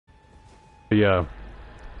Yeah,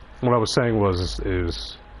 what I was saying was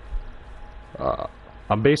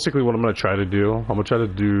I'm basically what I'm gonna try to do. I'm gonna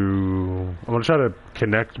try to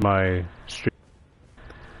connect my stream.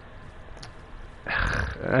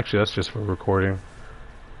 Actually, that's just for recording.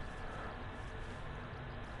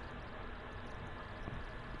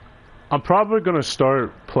 I'm probably gonna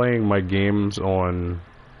start playing my games on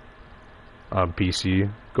PC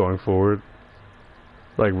going forward,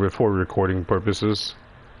 like for recording purposes.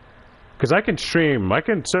 Because I can stream, I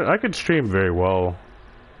can stream very well,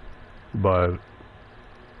 but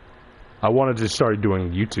I wanted to start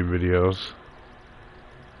doing YouTube videos.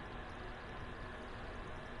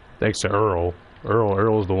 Thanks to Earl.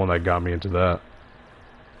 Earl's the one that got me into that.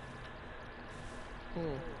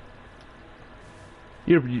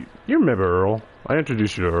 You remember Earl? I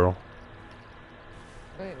introduced you to Earl.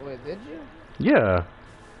 Wait, did you? Yeah.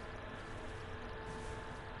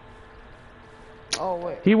 Oh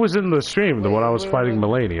wait. He was in the stream, the one I was fighting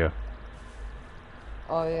Melania.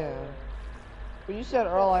 Oh yeah. When you said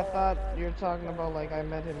Earl, I thought you were talking about like I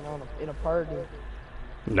met him in a party.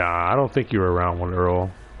 Nah, I don't think you were around when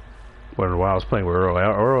I was playing with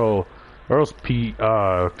Earl. Earl's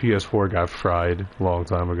PS4 got fried a long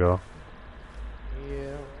time ago.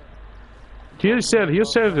 Yeah. He said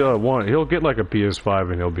he'll get like a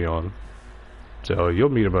PS5 and he'll be on. So you'll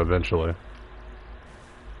meet him eventually.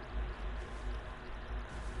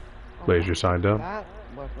 Blaze, you're signed up.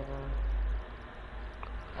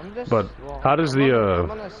 But how does the I'm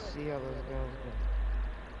gonna see how this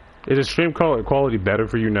goes. Is the stream quality better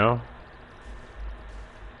for you now?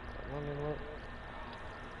 Let me look.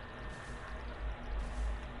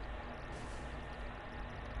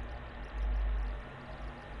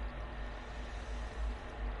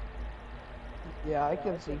 Yeah, I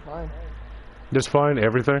can see fine. Just fine,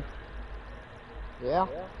 everything? Yeah.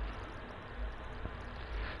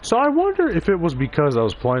 So I wonder if it was because I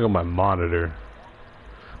was playing on my monitor.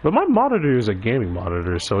 But my monitor is a gaming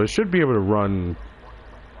monitor, so it should be able to run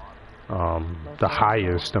the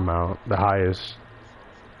highest amount. The highest.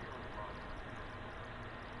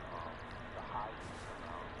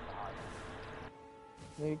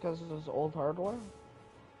 Maybe because it's old hardware?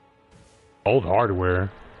 Old hardware?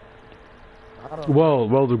 Well,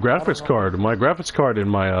 the graphics card. My graphics card in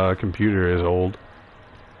my computer is old.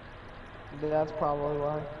 That's probably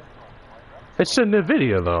why. It's a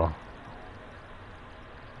NVIDIA, though.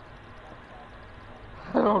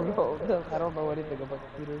 I don't know. I don't know anything about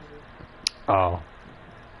computers. Oh.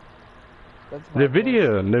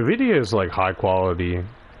 NVIDIA is like high quality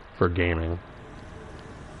for gaming.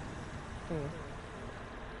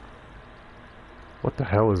 What the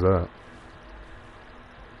hell is that?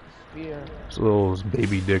 Spear. It's a little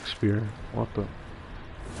baby dick spear. What the?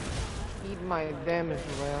 Eat my damage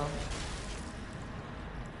around.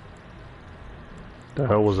 The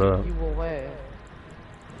hell was that? You away.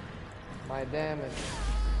 My damage.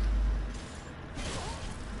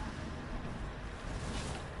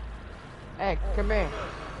 Hey, come here.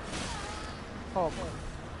 Oh.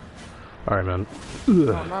 Alright, man.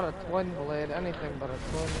 No, not a twin blade, anything but a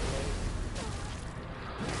twin blade.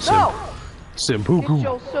 No! Simpuku. Get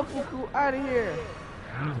your Simpuku out of here.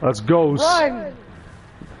 Let's go. Run!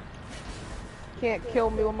 Can't kill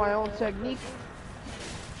me with my own technique.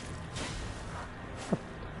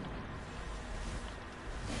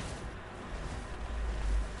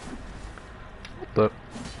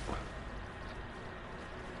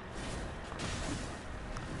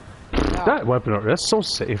 That weapon, that's so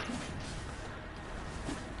safe.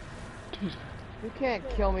 You can't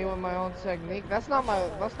kill me with my own technique. That's not my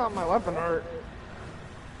weapon art.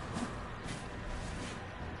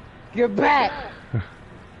 Get back!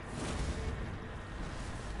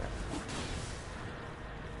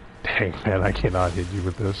 Dang, man, I cannot hit you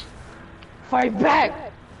with this. Fight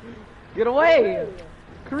back! Get away!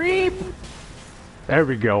 Creep! There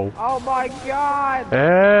we go. Oh my god!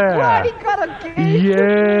 Yeah! What? He got a gate!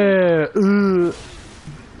 Yeah!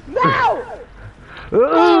 No!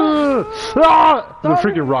 The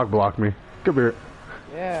freaking rock blocked me. Come here.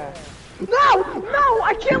 Yeah. No! No!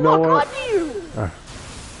 I can't lock onto you!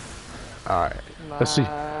 Alright.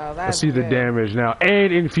 Let's see the damage now.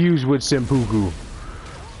 And infused with Simpuku.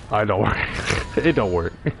 I don't work. It don't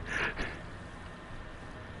work.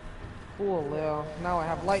 Cool, Leo. Now I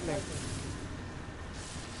have lightning.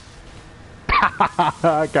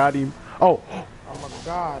 I got him. Oh. Oh my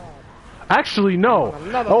god. Actually, no.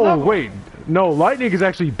 Oh, level. wait. No, lightning is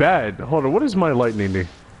actually bad. Hold on. What is my lightning do?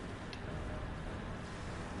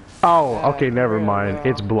 Oh, okay. Never mind.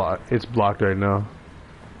 Leo. It's blocked. It's blocked right now.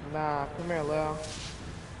 Nah, come here, Leo.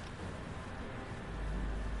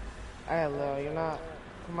 Hey, Leo, you're not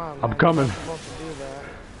Come on, I'm man. coming. You're not supposed to do that.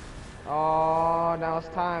 Oh, now it's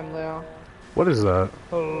time, Leo. What is that?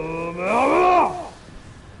 Oh,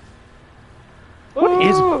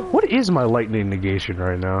 What is my lightning negation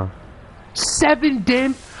right now? 7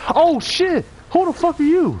 damn. Oh shit! Who the fuck are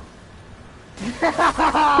you? Get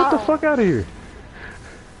the fuck out of here!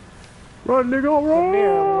 Run, nigga, run! Come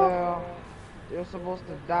here, Leo. You're supposed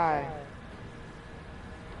to die.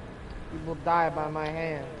 You will die by my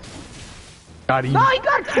hands. Got him. No, he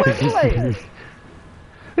got twin blade!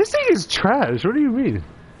 This thing is trash. What do you mean?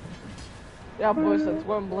 Yeah, boy, it's a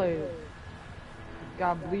twin blade.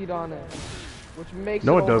 Got bleed on it, which makes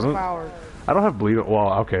No, it it doesn't. overpowered. I don't have bleed.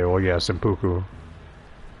 Well, okay. Well, yeah, Senpuku.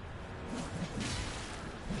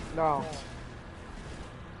 No.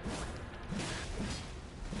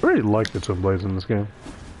 I really like the twin blades in this game.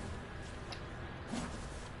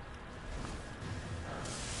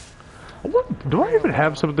 What, do I even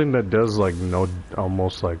have something that does like no,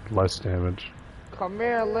 almost like less damage? Come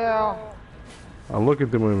here, Leo. I'm looking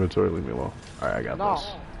through my inventory. Leave me alone. All right, I got No,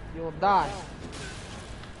 this. you'll die.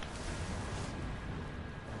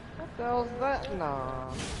 What the hell's that?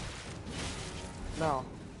 No. No.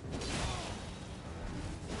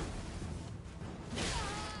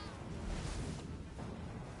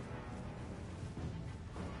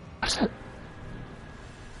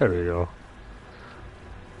 There we go.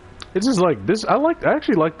 It's just like this. I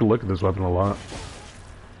actually like the look of this weapon a lot.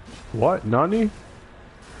 What? Nani?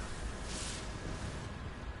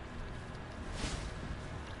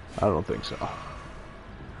 I don't think so.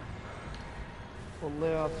 Well,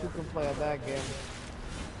 Leo, two can play at that game.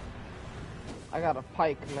 I got a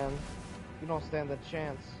pike, man. You don't stand a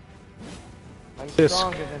chance. I'm This.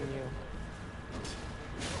 stronger than you.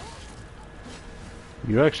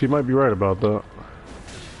 You actually might be right about that.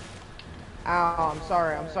 Ow, I'm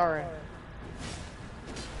sorry, I'm sorry.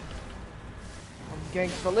 I'm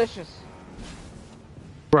gangsta-licious.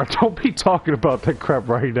 Bro, don't be talking about that crap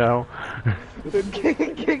right now.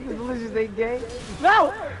 Gangsta-licious ain't gang?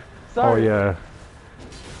 No! Oh Sorry. yeah.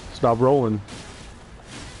 Stop rolling.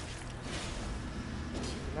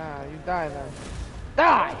 Nah, you die then.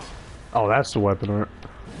 Die! Oh, that's the weapon art.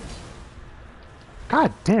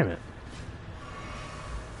 God damn it.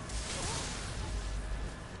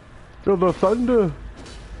 Feel the thunder.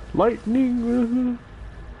 Lightning.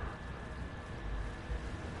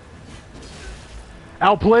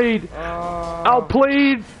 Outplayed.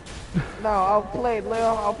 Outplayed. No, outplayed,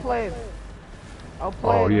 Leo. Outplayed.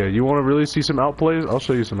 Outplayed. Oh yeah, you want to really see some outplays? I'll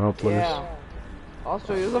show you some outplays. Yeah. I'll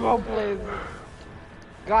show you some outplays.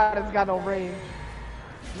 God, it's got no range.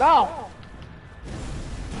 No!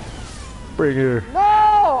 Bring here.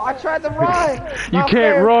 No! I tried to run! You Not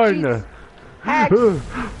can't fair. run. Cheats. Hack!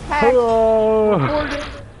 Hack! Reported!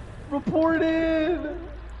 Reported!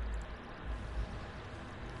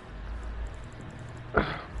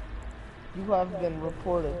 You have been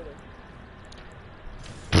reported.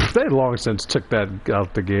 They long since took that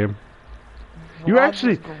out the game. You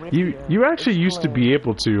actually, you actually used to be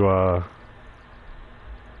able to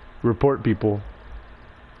report people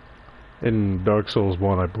in Dark Souls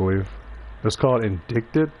 1, I believe. It's called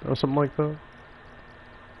Indicted or something like that.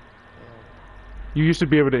 You used to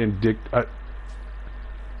be able to indict.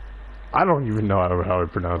 I don't even know how to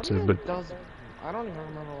pronounce it, but I don't even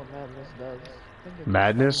remember what madness does. I think it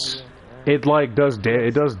madness. Yeah. It like does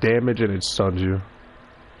it does damage and it stuns you.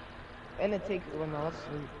 And it takes when I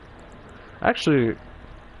sleep. Actually,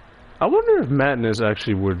 I wonder if madness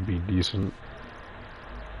actually would be decent.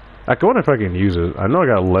 I wonder if I can use it. I know I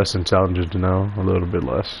got less intelligence now, a little bit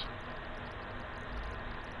less.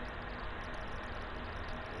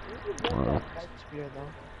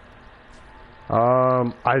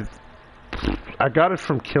 I got it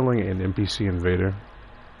from killing an NPC invader.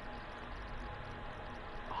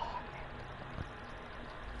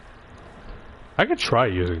 I could try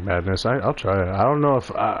using madness. I'll try it. I don't know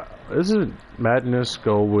if isn't madness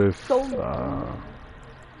go with I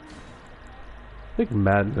think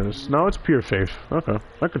madness. No, it's pure faith. Okay,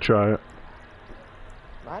 I could try it.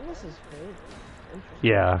 Madness is faith. Interesting.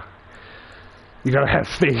 Yeah, you gotta have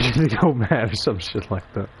faith to go mad or some shit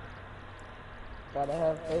like that. Gotta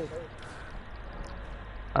have faith.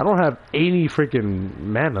 I don't have any freaking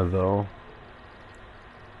mana though.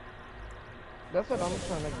 That's what I'm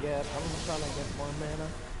trying to get. I'm trying to get more mana.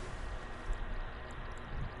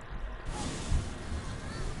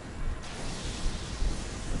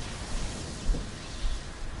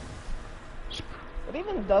 But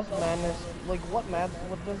even does madness, like what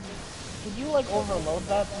does, could you like overload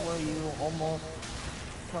that to where you almost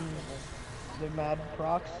become the mad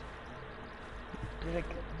procs? Did it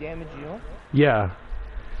damage you? Yeah.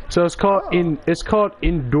 So it's called Oh. it's called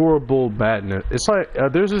endurable madness. It's like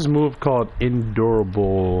there's this move called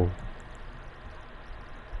unendurable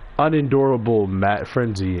mat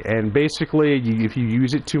frenzy, and basically if you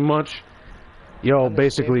use it too much, you'll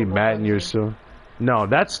basically Unescapable madden frenzy? yourself. No,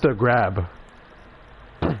 that's the grab.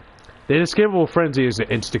 The inescapable frenzy is the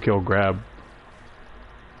insta kill grab.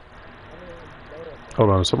 Hold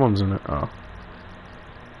on, someone's in it. Oh.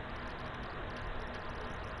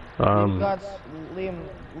 Liam got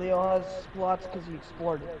Leo has splats because he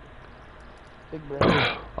explored. Big brain.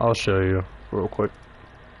 I'll show you real quick.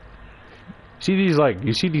 See these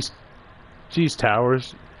you see these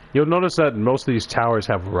towers? You'll notice that most of these towers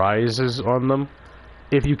have rises on them.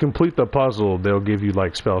 If you complete the puzzle, they'll give you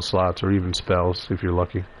like spell slots or even spells if you're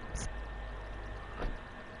lucky.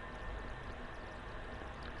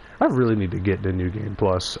 I really need to get the New Game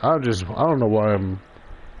Plus. I don't know why I'm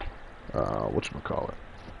whatchamacallit.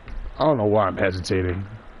 I don't know why I'm hesitating.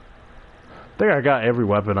 I think I got every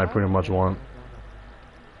weapon I pretty much want.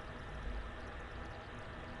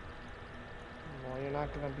 Well, you're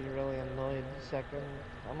not gonna be really annoyed the second.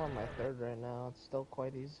 I'm on my third right now. It's still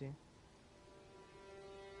quite easy.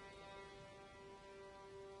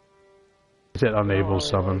 It said unable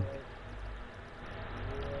summon.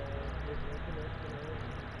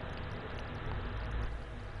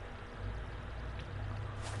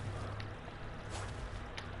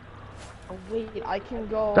 Oh wait, I can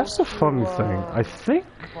go. That's the funny to, thing. I think.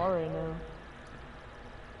 Far right now.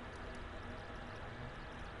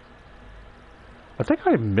 I think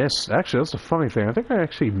I missed. Actually, that's the funny thing. I think I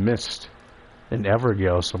actually missed an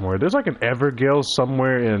Evergale somewhere. There's like an Evergale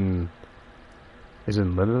somewhere in. Is it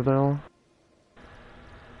in Lindale?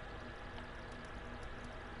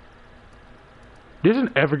 There's an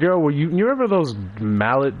Evergale where you remember those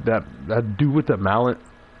mallet that dude with the mallet,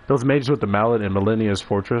 those mages with the mallet in Millennia's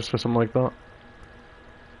Fortress or something like that.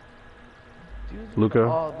 Luca.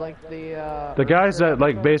 Oh, like the guys that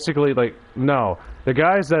like basically like no, the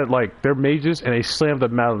guys that like they're mages and they slam the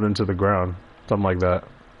mallet into the ground, something like that.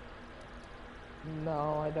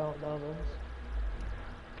 No, I don't know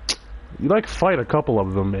this. You like fight a couple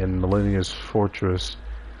of them in Millennia's Fortress.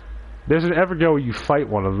 There's an Evergale where you fight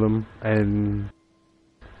one of them, and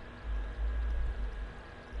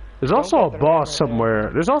there's also a boss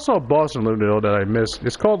somewhere. There's also a boss in Lindale that I missed.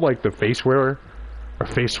 It's called like the Face Wearer or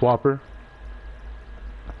Face Swapper.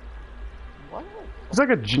 What? It's like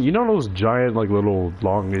you know those giant like little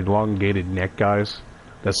long elongated neck guys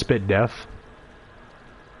that spit death.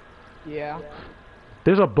 Yeah.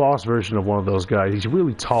 There's a boss version of one of those guys. He's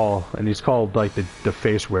really tall, and he's called like the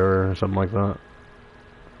Face Wearer or something like that.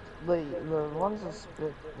 The ones that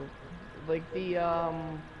spit, like the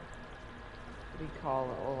what do you call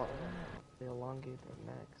it? Oh, they elongate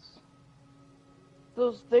their necks.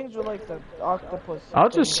 Those things are like the octopus. I'll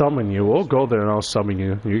just summon you. We'll go there and I'll summon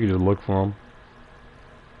you. You can just look for him.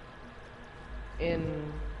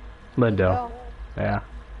 In Lindale. Yeah.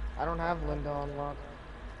 I don't have Lindale unlocked.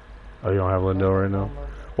 Oh, you don't have Lindale right now?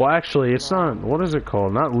 Well, actually, it's not. What is it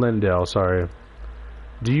called? Not Lindale. Sorry.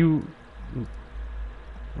 Do you?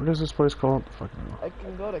 What is this place called? Fuck no. I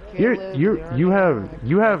can go to Caleb.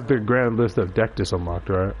 You have the grand list of Dectus unlocked,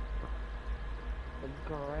 right? The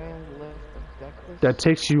grand list of Dectus? That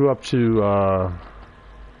takes you up to.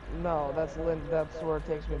 No, that's where it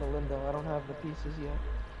takes me to Lindale. I don't have the pieces yet.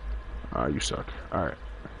 Ah, you suck. All right.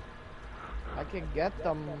 I can get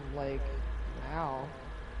them like now.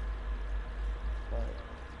 But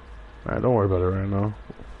Alright, don't worry about it right now.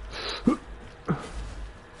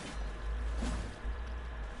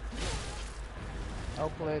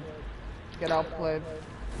 outplayed. Get outplayed.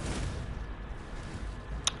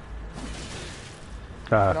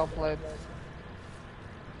 Get outplayed.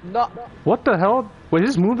 No. What the hell? Wait,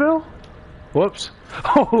 is this Moonville? Whoops.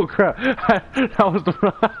 Oh crap. That was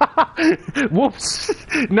the whoops.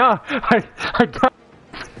 No,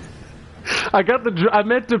 I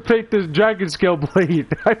meant to pick this dragon scale blade.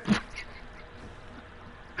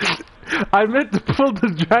 I meant to pull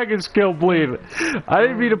the dragon scale blade. I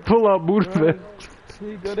didn't mean to pull out Moonville.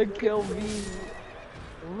 He's gonna kill me.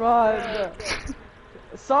 Run.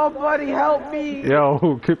 Somebody help me!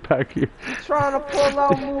 Yo, get back here. He's trying to pull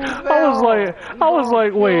out Moonville. I was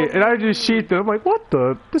like, wait, and I just sheathed it. I'm like, what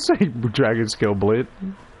the? This ain't dragon scale blade.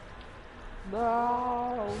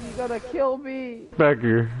 No, he's gonna kill me. Back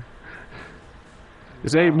here.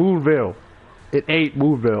 This ain't Moonville. It ain't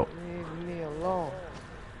Moonville. Leave me alone.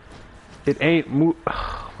 It ain't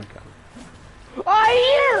Oh my god.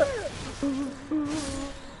 I hear!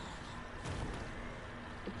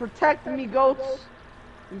 Protect me, goats.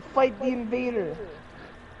 We fight the invader.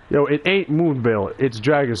 Yo, it ain't Moonveil. It's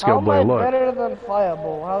Dragon How Scale am I Blade. Look. better than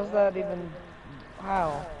Fireball? How's that even...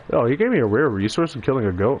 How? Oh, he gave me a rare resource in killing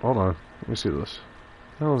a goat. Hold on. Let me see this.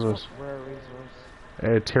 What the hell is this? Rare resource.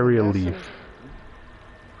 Arteria leaf.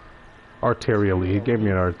 Arteria leaf. He gave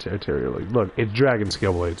me an Arteria leaf. Look, it's Dragon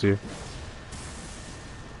Scale Blade, see?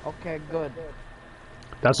 Okay, good.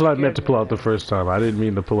 That's what I meant to pull out the first time. I didn't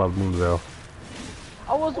mean to pull out Moonveil.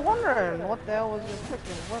 I was wondering what the hell was your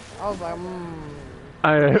picking. What? I was like,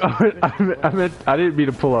 I didn't mean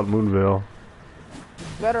to pull out Moonveil. You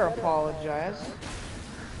better apologize.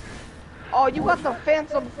 Oh, you got the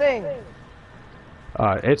phantom thing.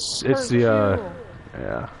 It's the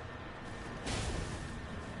yeah.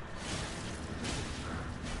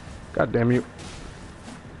 God damn you.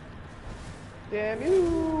 Damn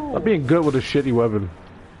you. I'm being good with a shitty weapon.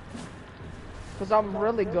 Cause I'm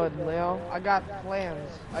really good, Leo. I got plans.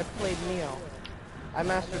 I played Neo. I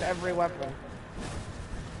mastered every weapon.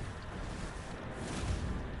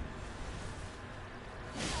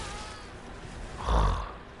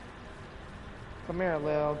 Come here,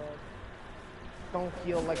 Leo. Don't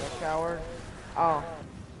heal like a coward. Oh.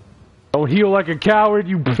 Don't heal like a coward,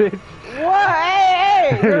 you bitch. What?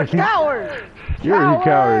 Hey, you're a coward. You're a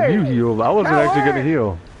coward. You healed. I wasn't actually gonna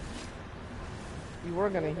heal. You were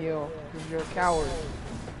gonna heal because you're a coward.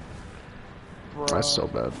 Bro. That's so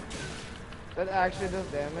bad. That actually does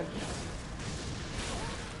damage.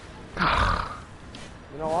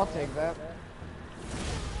 You know, I'll take that.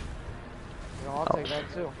 You know, I'll take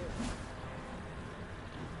that too.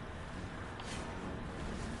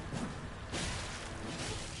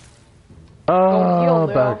 Don't heal,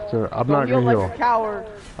 Leo. Back to, I'm not gonna heal. Like a coward.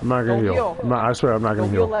 I'm not gonna heal. I'm not, I swear I'm not gonna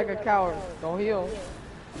heal. Don't heal like a coward. Don't heal.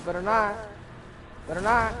 You better not. Better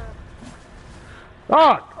not.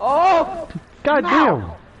 Ah! Oh! God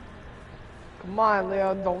damn! Come on,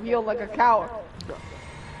 Leo. Don't heal like a coward.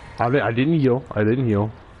 I didn't heal. I didn't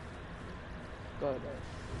heal. Good.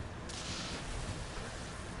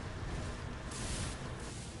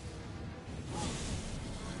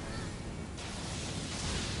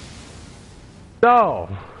 No!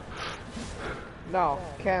 No,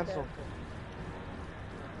 cancel.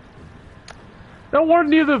 No one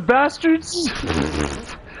near the bastards!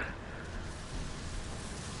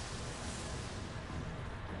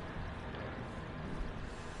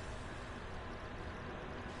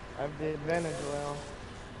 I have the advantage, Leo.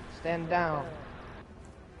 Stand down,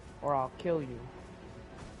 or I'll kill you.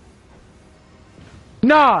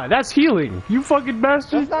 Nah, that's healing. You fucking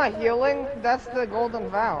bastard. That's not healing. That's the golden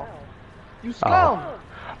vow. You scum! Oh.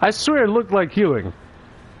 I swear it looked like healing.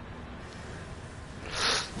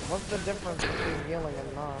 What's the difference between healing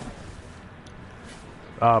and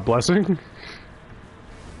not? Blessing?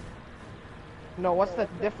 No, what's the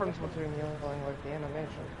difference between healing, like the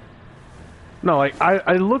animation? No, like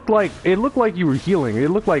I looked like it looked like you were healing. It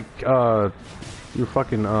looked like you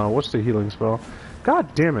fucking what's the healing spell?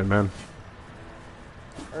 God damn it, man.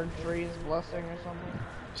 Earth trees blessing or something?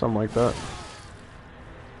 Something like that.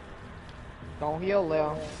 Don't heal,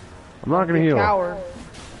 Leo. I'm not gonna heal. Coward.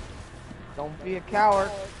 Don't be a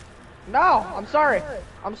coward. No, I'm sorry.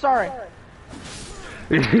 I'm sorry.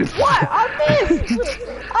 What? I missed!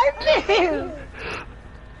 I missed!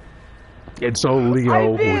 And so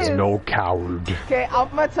Leo was no coward. Okay, I'm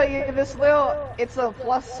gonna tell you this, Leo. It's a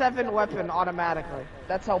 +7 weapon automatically.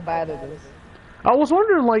 That's how bad it is. I was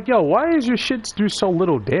wondering, like, yo, why is your shit do so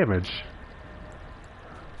little damage?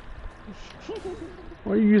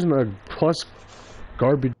 Why are you using a plus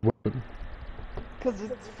garbage weapon? Cause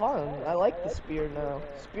it's fun. I like the spear now.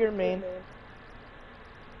 Spearman.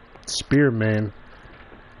 Spearman.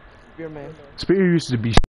 Spearman. Spear used to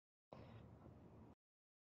be.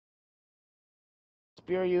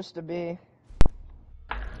 Spear used to be.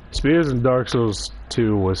 Spears in Dark Souls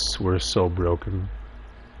 2 were so broken.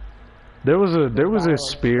 There was a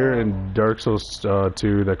spear in Dark Souls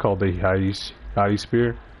 2 that called the Hades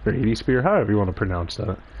spear or Hades spear, however you want to pronounce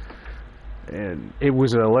that. And it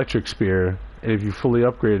was an electric spear, and if you fully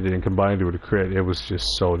upgraded it and combined it with a crit, it was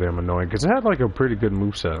just so damn annoying because it had like a pretty good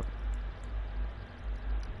moveset.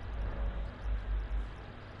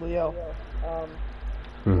 Leo,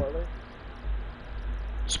 spoilers.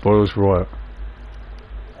 Spoilers for what?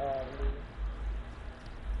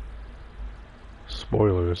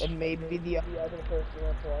 Spoilers. And maybe the other person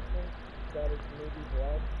that's watching that is maybe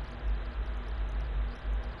blood.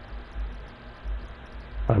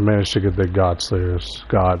 I managed to get the God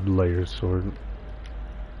Layer sword.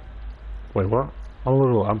 Wait, what?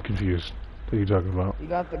 I'm confused. What are you talking about? You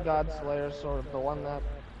got the God Slayer sword, the one that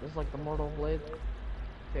is like the Mortal Blade.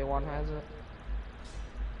 K1 has it.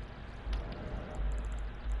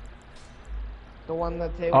 The one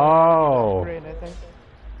that they want to Oh. upgrade, I think.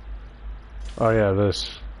 Oh yeah,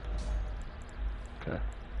 this. Okay.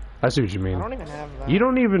 I see what you I mean. don't even have that. You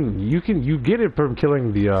don't even you get it from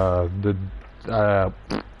killing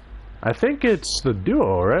I think it's the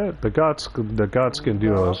duo, right? The Godskin No,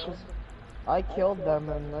 duos. 'cause I killed them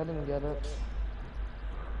and I didn't get it.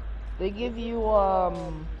 They give you a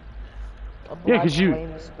Yeah, black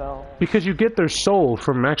flame spell. because you get their soul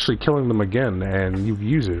from actually killing them again, and you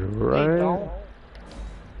use it, They right? don't.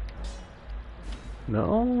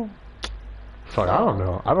 No. Fuck, I don't No.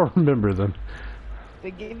 know. I don't remember them. They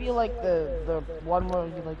give you like the one where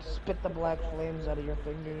you like spit the black flames out of your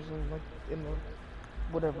fingers and like in the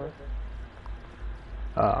whatever.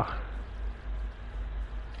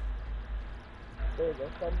 There you go.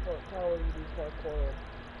 Some power you do parkour.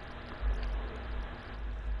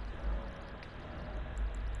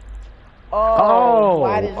 Oh,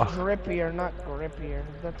 Vlad is drippier, not grippier.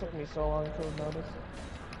 That took me so long to notice.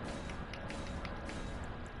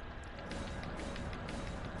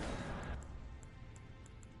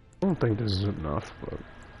 I don't think this is enough, but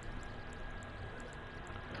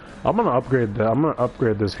I'm gonna upgrade that. I'm gonna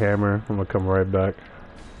upgrade this hammer. I'm gonna come right back.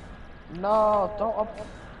 No, don't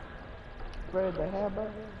upgrade the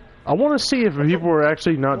hammer. I want to see if people are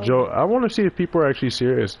actually not joke. I want to see if people are actually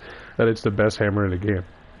serious that it's the best hammer in the game.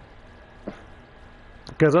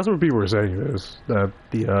 Because that's what people are saying it is. That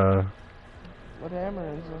the What hammer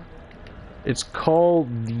is it? it's called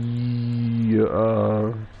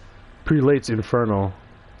the Prelate's Inferno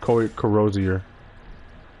Corrosier.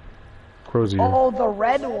 Oh, the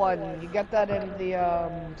red one. You get that in the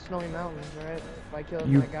Snowy Mountains, right? By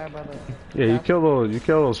killing that guy by the. Yeah, you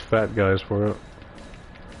kill those fat guys for it.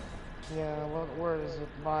 Yeah, where is it?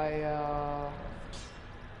 By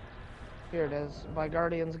here it is. By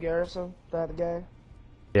Guardian's Garrison. That guy.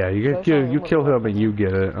 Yeah, you kill him and you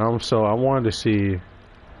get it. So I wanted to see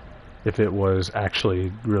if it was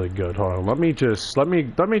actually really good. Hold on, let me just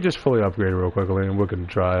fully upgrade it real quickly and we can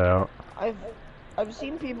try it out. I've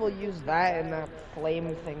seen people use that and that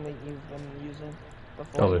flame thing that you've been using.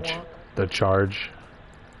 The charge.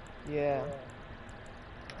 Yeah.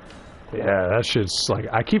 Yeah, that shit's like,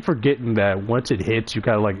 I keep forgetting that once it hits, you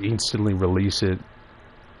gotta like instantly release it.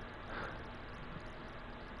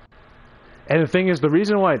 And the thing is, the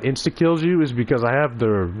reason why it insta kills you is because I have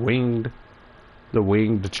the winged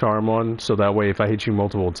charm on, so that way if I hit you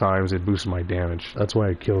multiple times, it boosts my damage. That's why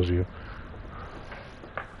it kills you.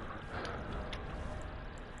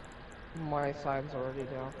 My sign's already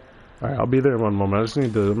down. Alright, I'll be there in one moment. I'm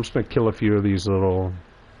just gonna kill a few of these little...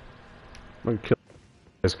 I'm gonna kill...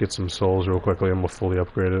 Let's get some souls real quickly and we'll fully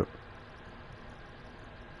upgrade it.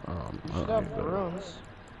 You should have runes.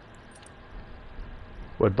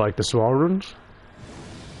 What, like the small runes?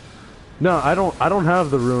 No, I don't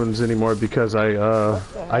have the runes anymore because I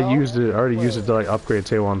already used it to like upgrade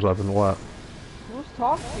Taewon's weapon. What? Who's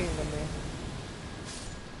talking to me?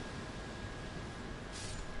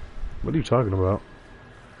 What are you talking about?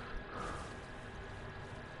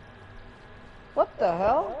 What the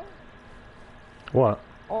hell? What?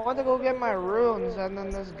 I want to go get my runes and then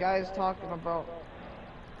this guy's talking about...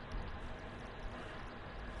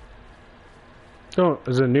 Oh,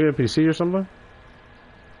 is it a new NPC or something?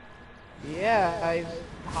 Yeah, he's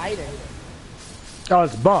hiding. Oh,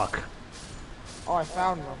 it's Bach. Oh, I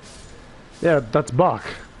found him. Yeah, that's Bach.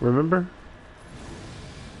 Remember?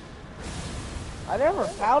 I never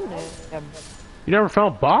found him. You never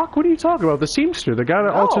found Bach? What are you talking about? The seamster, the guy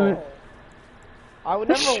that alternate... I would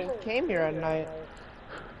never came here at night.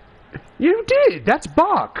 You did! That's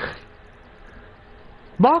Bach!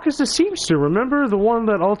 Bach is the seamster, remember? The one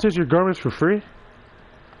that alters your garments for free?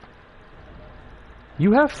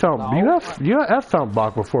 You have found you have found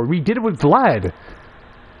Bach before. We did it with Vlad.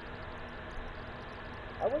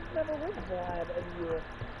 I was never with Vlad and you.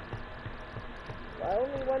 I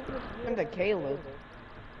only went with you and to Caleb.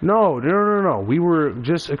 No. We were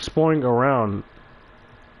just exploring around.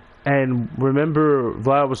 And remember,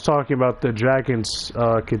 Vlad was talking about the dragon's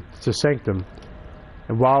to sanctum.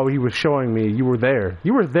 And while he was showing me, you were there.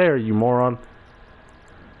 You were there, you moron.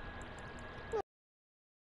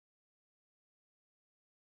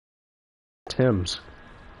 Tim's.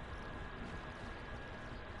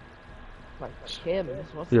 Like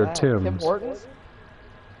Tim's? What's Yeah, that? Tim's. Tim Hortons?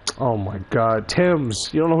 Oh my god, Tim's.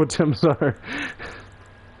 You don't know what Tim's are.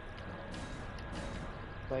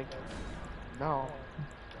 Like, no.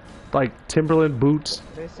 Like Timberland boots.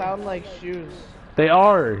 They sound like shoes. They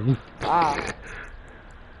are. Ah.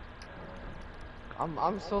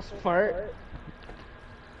 I'm so smart.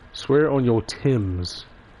 Swear on your Tims.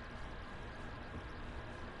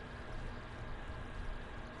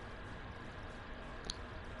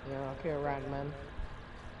 Okay, right, man.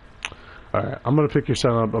 Alright, I'm gonna pick your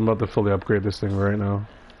son up. I'm about to fully upgrade this thing right now.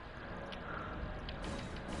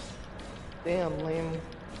 Damn, Liam.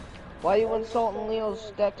 Why you insulting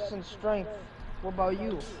Leo's dex and strength? What about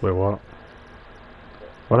you? Wait, what?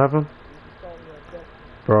 What happened?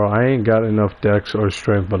 Bro, I ain't got enough dex or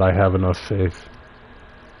strength, but I have enough faith.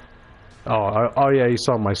 Oh, yeah, you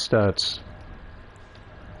saw my stats.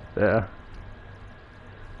 Yeah.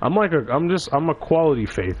 I'm a quality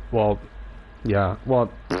faith. Well, yeah,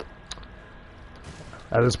 well,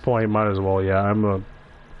 at this point, might as well, yeah, I'm a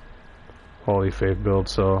quality faith build,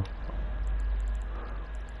 so.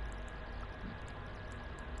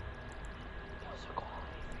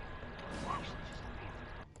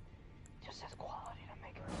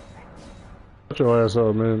 Shut your ass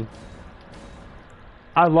up, man.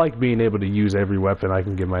 I like being able to use every weapon I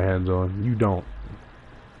can get my hands on. You don't.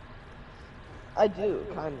 I do,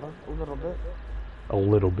 kind of, a little bit. A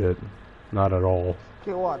little bit. Not at all.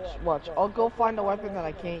 Okay, watch. I'll go find a weapon that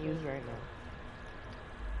I can't use right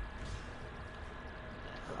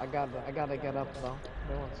now. I gotta get up though.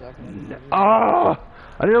 Wait 1 second. Ah!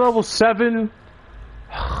 I need level 7.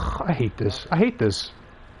 I hate this. I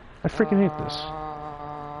freaking hate this.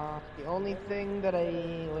 The only thing that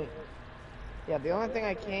the only thing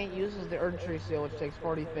I can't use is the Earth Tree Seal, which takes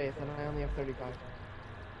 40 faith, and I only have 35.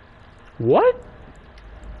 What?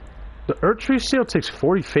 The Earth Tree Seal takes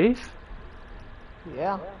 40 faith?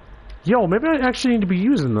 Yeah. Yo, maybe I actually need to be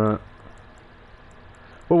using that.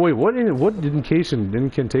 But wait, what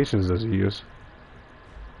incantations does he use?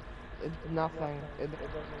 It's nothing. It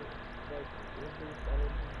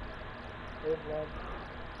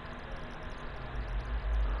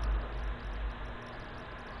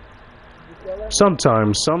doesn't,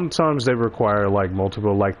 Sometimes they require like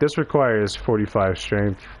multiple. Like this requires 45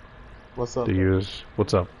 strength. What's up? To use.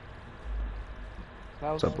 What's up?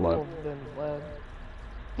 What's up, Lad?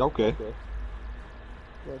 Okay.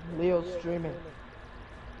 Leo's streaming.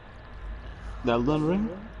 The Elden Ring?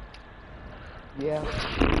 Yeah.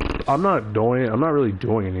 I'm not really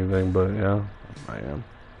doing anything, but yeah, I am.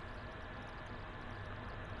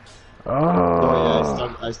 Oh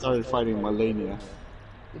yeah, I started fighting Malenia.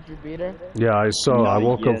 Did you beat her? Yeah, I saw. I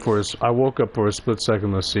woke yet. up for a split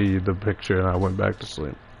second to see the picture, and I went back to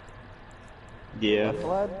sleep. Yeah.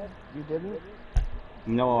 Glad you didn't?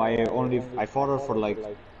 No, I fought her for like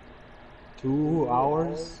 2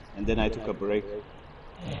 hours, and then I took a break.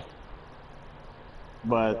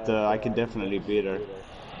 But I can definitely beat her.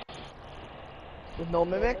 With no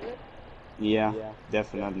mimic? Yeah,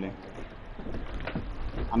 definitely.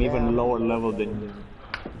 I'm even lower level than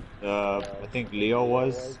I think Leo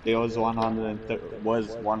was. Leo's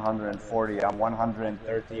 140. I'm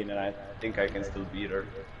 113, and I think I can still beat her.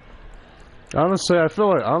 Honestly, I feel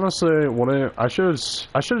like I should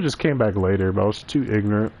have just came back later, but I was too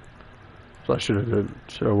ignorant. So I should have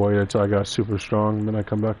waited until I got super strong, and then I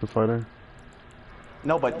come back to fight her.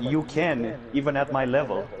 No, but you can, even at my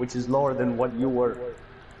level, which is lower than what you were.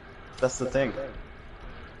 That's the thing.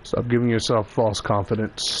 Stop giving yourself false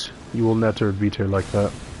confidence. You will never beat her like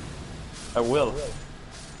that. I will.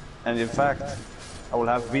 And in fact, I will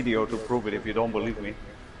have video to prove it if you don't believe me.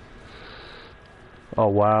 Oh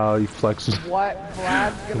wow, he flexes. What?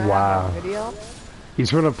 Vlad's gonna Wow. have a video? He's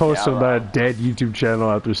gonna post Yeah, on that dead YouTube channel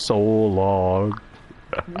after so long.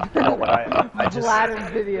 No, but I just... Vlad's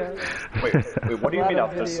video. Wait, what do you mean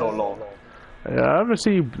after so long? Yeah, I haven't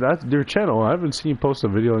seen you, that's your channel. I haven't seen you post a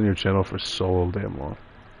video on your channel for so damn long.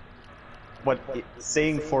 But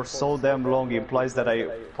saying for so damn long implies that I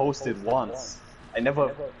posted once. I never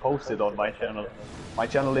posted on my channel. My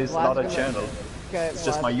channel is Vlad's not a gonna- channel. Okay, It's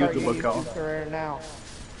just Vlad, my start YouTube your account. career now.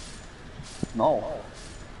 No.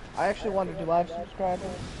 I actually wanted to do live subscribers.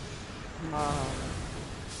 Oh,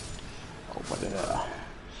 but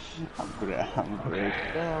I'm great.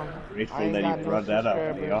 Damn. Grateful I ain't that got you no brought that up,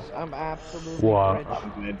 Leo. subscribers. I'm absolutely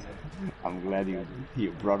Wow. rich. I'm glad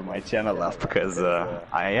you brought my channel up because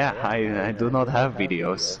I do not have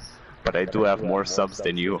videos, but I do have more subs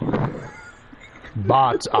than you.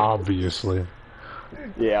 Bots, obviously.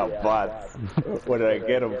 Yeah, but where did I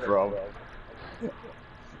get them from?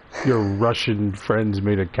 Your Russian friends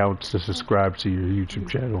made accounts to subscribe to your YouTube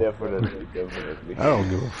channel. Definitely. I don't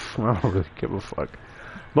really give a fuck.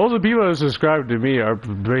 Most of the people that subscribe to me are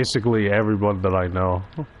basically everyone that I know.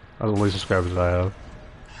 That's the only subscribers I have.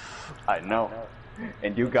 I know,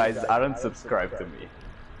 and you guys aren't subscribed to me,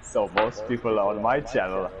 so most people on my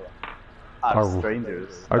channel are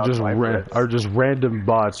strangers. Are not just my friends. are just random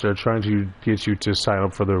bots that are trying to get you to sign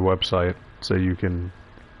up for their website so you can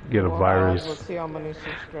get a Well, virus. Let's see how many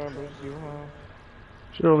subscribers you have.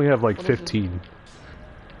 Should only have like What is it? 15.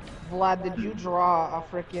 Vlad, did you draw a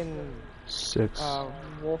freaking 6.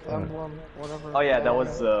 wolf emblem, whatever? Oh yeah,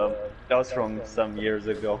 that that was from some years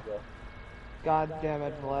ago. God damn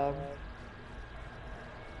it, Vlad.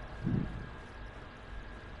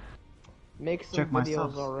 Make some Check my videos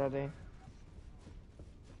subs. already.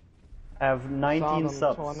 I have 19 Saw them,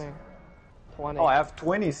 subs. 20. 20. Oh, I have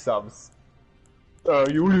 20 subs.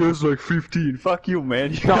 You only has like 15. Fuck you,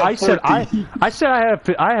 man. You No, got I said 14. I said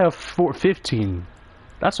I have 15.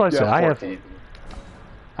 That's what I said. Yeah, 14.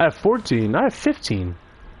 I have 14. I have 15.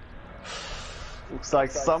 Looks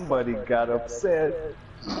like somebody got upset.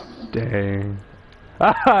 Dang.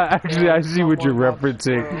 Actually, I see what you're someone got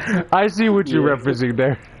referencing. spoiled. I see what you're Yeah. referencing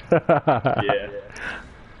there.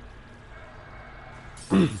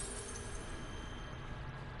 Yeah.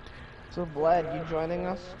 So Vlad, you joining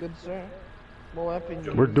us, good sir? What weapon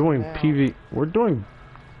you We're using doing now? PV. We're doing.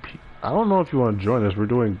 I don't know if you want to join us. We're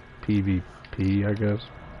doing PvP, I guess.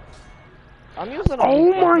 I'm using a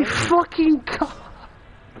Oh my weapon. fucking god!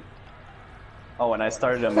 Oh, and I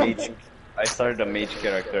started a mage. I started a mage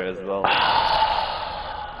character as well.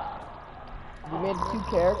 You made 2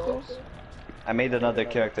 characters? I made another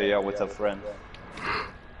character, yeah, with a friend.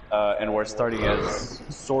 And we're starting as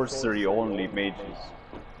sorcery only mages.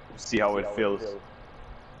 See how it feels.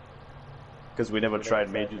 Because we never tried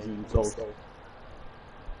mages in Souls.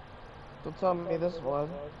 So tell me this, Vlad.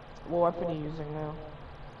 What weapon are you using now?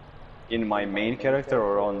 In my main character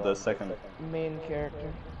or on the second? Main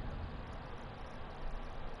character.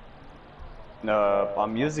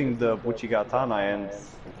 I'm using the Buchigatana and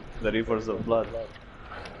the Rivers of Blood.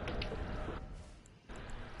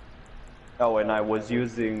 Oh, and I was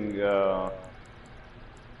using,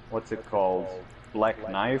 what's it called? Black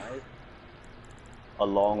Knife.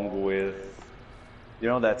 Along with, you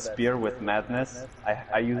know that spear with madness?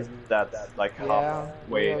 I used that like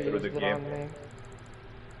halfway Leo through the used it game. on me.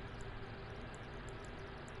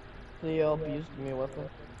 Leo abused me with it.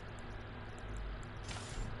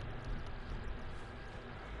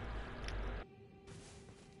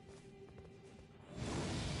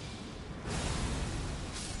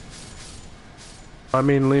 I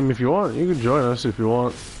mean, Liam, if you want, you can join us if you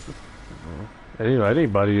want.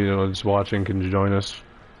 Anybody that's watching can join us.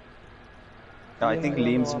 I think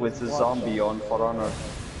Liam's with the zombie on For Honor.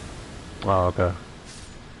 Oh, okay.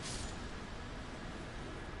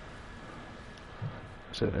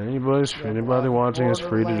 So anybody watching is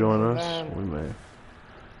free to join us. We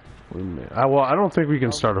may. Well, I don't think we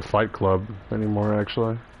can start a fight club anymore.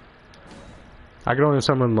 Actually, I can only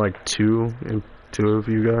summon like two of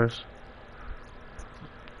you guys.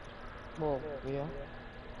 Well, yeah.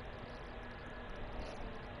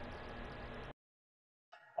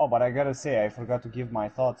 Oh, but I gotta say, I forgot to give my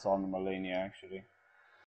thoughts on Malenia actually.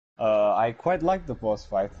 I quite like the boss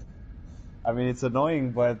fight. I mean, it's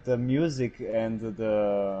annoying, but the music and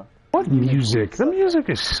the... What music? The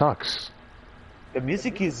music sucks. The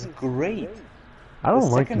music is great. I don't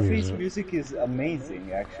like the the second phase music. music is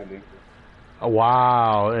amazing, actually. Oh,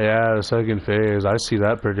 wow, yeah, the second phase. I see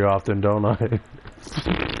that pretty often, don't I?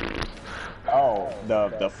 Oh,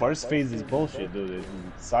 the first phase is bullshit, dude. It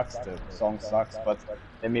sucks. The song sucks. But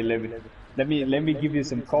let me give you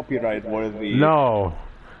some copyright worthy No.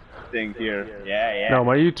 thing here. Yeah. No,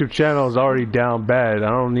 my YouTube channel is already down bad. I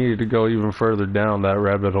don't need to go even further down that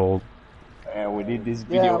rabbit hole. And we need this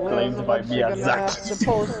video claimed by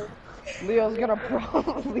Miyazaki. Leo's gonna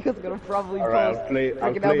probably Alright, post. I'll play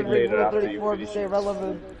Breaking down the later Rule after you 34 to finish stay it.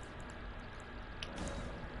 relevant.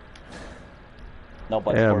 No,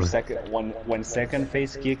 but Yeah, for but- when second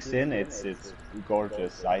phase kicks in, it's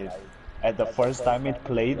gorgeous. At the first time it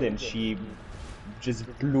played and she just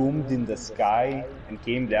bloomed in the sky and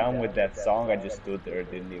came down with that song, I just stood there,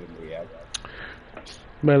 didn't even react.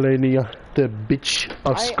 Melania, the bitch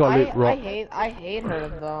of Scarlet Rock. I hate her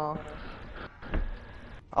though.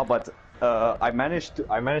 Oh, but I managed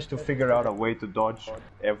to figure out a way to dodge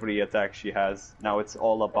every attack she has. Now it's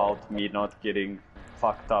all about me not getting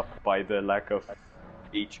fucked up by the lack of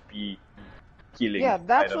HP killing. Yeah,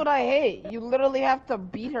 that's item. what I hate. You literally have to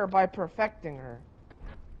beat her by perfecting her.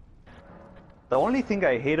 The only thing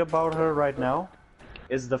I hate about her right now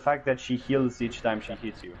is the fact that she heals each time she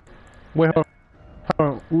hits you. Wait, hold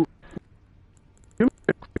on.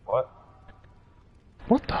 What?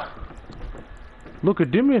 What the? Luca,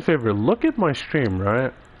 do me a favor. Look at my stream,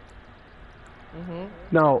 right?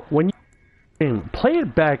 Now, when you stream, play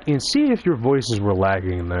it back and see if your voices were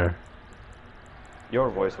lagging in there. Your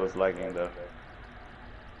voice was lagging though.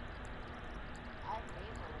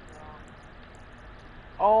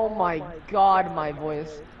 Oh my god, my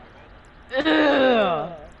voice.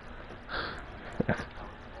 Ugh.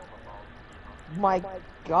 My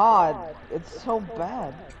God, it's so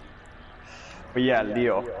bad. But yeah,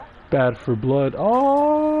 Leo. Bad for blood.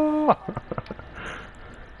 Oh.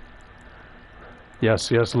 Yes.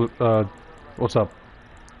 What's up?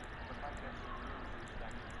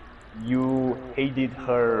 You hated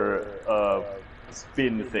her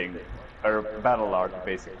spin thing, her battle arc,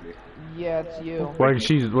 basically. Yeah, it's you. Like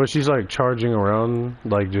she's like charging around,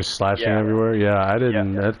 like just slashing Yeah. everywhere. Yeah, I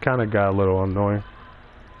didn't. Yeah. That kind of got a little annoying.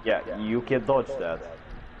 Yeah, you can dodge that.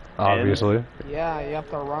 Obviously. Yeah, you have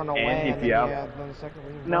to run away And if and then you have... then the second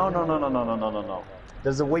one. No.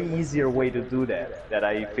 There's a way easier way to do that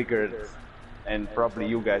I figured, and probably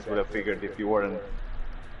you guys would have figured if you weren't,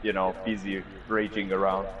 you know, busy raging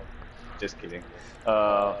around. Just kidding.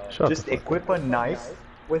 Just equip a knife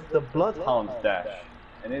with the Bloodhound dash,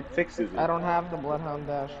 and it fixes it. I don't have the Bloodhound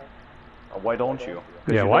dash. Why don't you?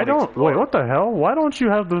 Yeah, why don't... Wait, what the hell? Why don't you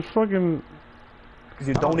have the fucking... Because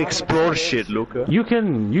you don't explore shit, Luca. You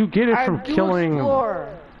get it from killing... Explore.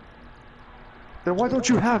 Then why don't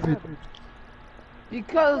you have it?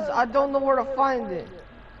 Because I don't know where to find it.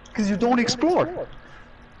 Because you don't explore.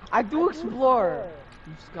 I do explore.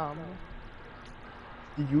 You scum.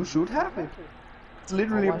 You should have it. It's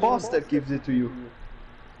literally a boss that gives it to you.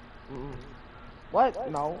 What?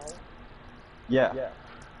 No. Yeah.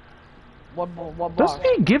 What boss? Doesn't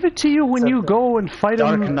he give it to you when you go and fight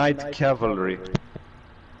Dark him? Knight Cavalry.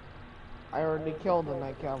 I already killed the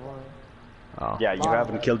Night Cavalry. Oh. Yeah, you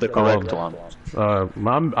haven't killed the correct one.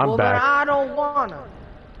 I'm Well, then back. I don't wanna.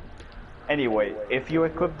 Anyway, if you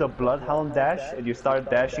equip the Bloodhound dash and you start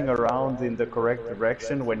dashing around in the correct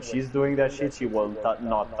direction when she's doing that shit, she will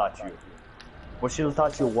not touch you. Well, she'll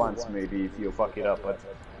touch you once maybe if you fuck it up, but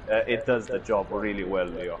it does the job really well,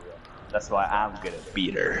 Leo. That's why I'm gonna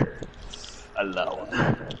beat her alone.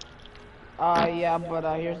 Yeah, but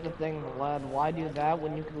here's the thing, Vlad. Why do that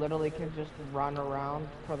when you literally can just run around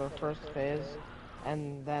for the first phase,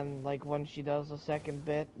 and then like when she does the second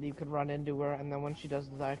bit, you could run into her, and then when she does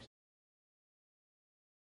the next.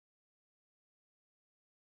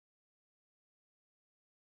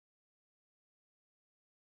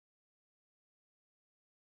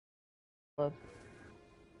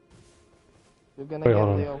 You're gonna Wait, get hold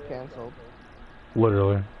on. Leo cancelled.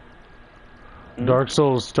 Literally. Dark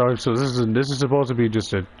Souls. This is supposed to be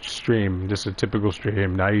just a stream, just a typical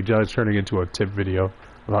stream. Now you guys turning into a tip video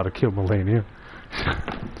of how to kill Melania.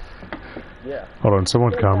 Yeah. Hold on,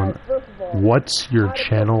 someone comment. What's your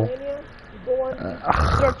channel?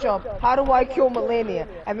 Search up, how do I kill Melania?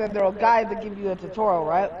 And then there'll guide to give you a tutorial,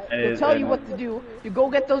 right? They'll tell you what to do. You go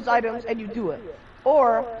get those items and you do it.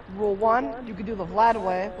 Or, rule 1, you could do the Vlad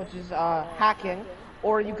way, which is hacking.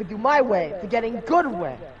 Or you could do my way, the getting good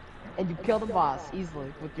way. And you kill the boss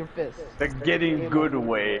easily with your fists. The getting good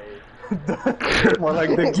way. More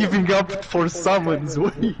like the giving up for summons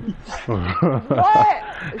way. What?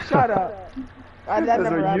 Shut up. That That's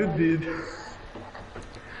never what you happened. did.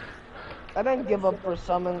 I didn't give up for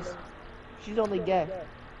summons. She's only gay.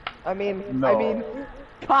 I mean, No.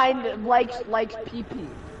 kind of likes pee-pee.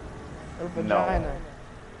 Or vagina.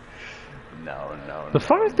 No. The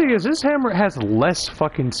funny thing is, this hammer has less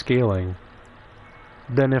fucking scaling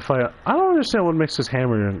than if I don't understand what makes this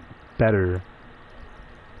hammer better.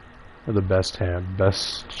 Or the best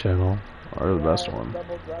best channel, or the best one.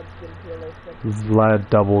 Vlad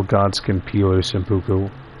Double Godskin Peeler Simpuku.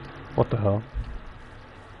 What the hell?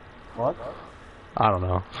 What? I don't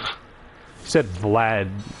know. He said Vlad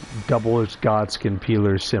Double Godskin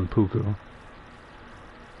Peeler Simpuku.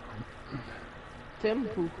 Tim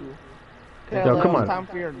Puku. No, come on. Time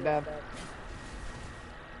for your death.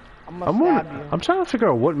 I'm gonna stab you. I'm trying to figure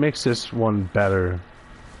out what makes this one better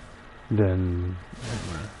than.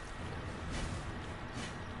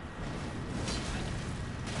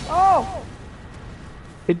 Oh!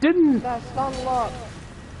 It didn't. That's stun lock.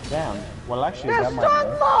 Damn. Well, actually, That's that might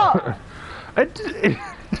stun lock!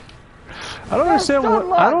 I don't understand stun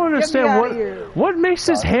what. I lock. don't Get me understand outta here. what makes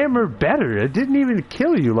this hammer better. It didn't even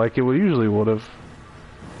kill you like it usually would have.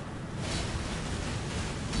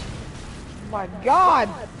 My God!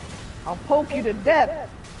 I'll poke you to death.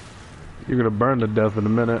 You're gonna burn to death in a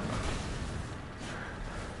minute.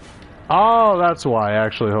 Oh, that's why.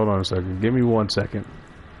 Actually, hold on a second. Give me 1 second.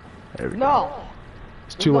 There we go. No.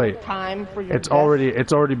 It's too There's no late. time for your It's death.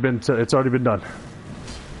 already been done.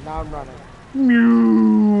 Now I'm running.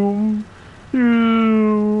 Mew.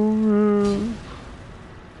 Mew.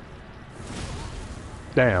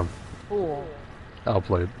 Damn. Fool.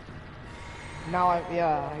 Outplayed. Now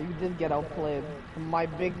yeah, you did get outplayed. My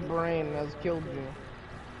big brain has killed you.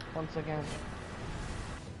 Once again.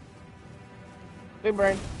 Big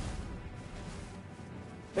brain.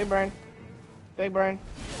 Big brain. Big brain.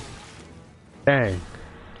 Dang.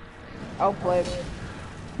 Outplayed.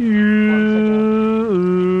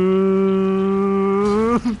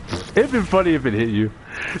 It'd been funny if it hit you.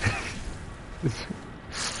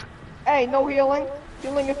 Hey, no healing.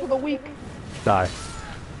 Healing is for the weak. Die.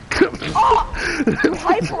 Oh! Did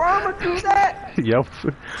hyper armor do that? Yep.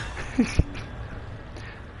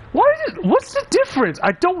 Why is it? What's the difference?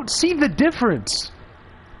 I don't see the difference.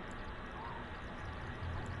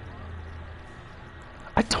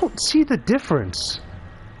 I don't see the difference.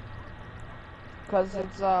 Cause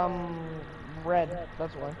it's red.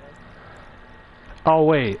 That's why. Oh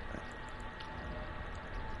wait.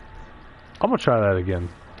 I'm gonna try that again.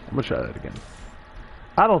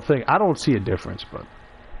 I don't see a difference, but.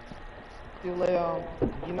 Dude, Leo,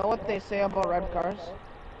 you know what they say about red cars?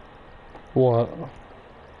 What?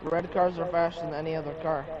 Red cars are faster than any other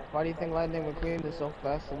car. Why do you think Lightning McQueen is so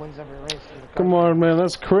fast and wins every race? Come on, man,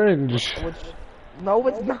 that's cringe. No,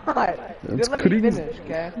 it's not. That's Let me cringe. finish,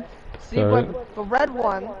 okay? See, Alright. when the red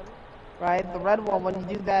one, right? The red one, when you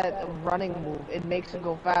do that running move, it makes it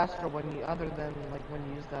go faster when you, other than like when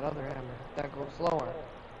you use that other hammer, that goes slower,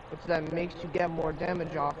 which then makes you get more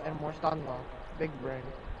damage off and more stun lock. Big brain.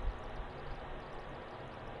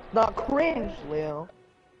 Not cringe, Leo.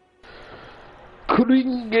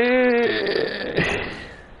 Cringe.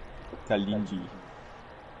 Kalinji.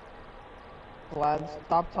 Vlad,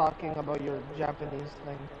 stop talking about your Japanese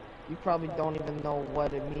thing. You probably don't even know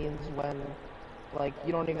what it means when, like,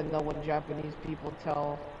 you don't even know what Japanese people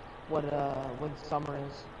tell what when summer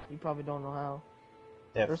is. You probably don't know how.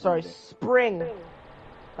 Or sorry, spring,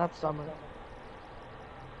 not summer.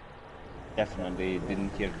 Definitely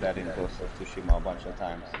didn't hear that in Ghost of Tsushima a bunch of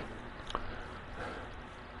times.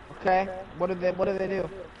 Okay, what do they do?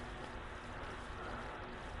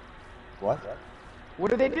 What?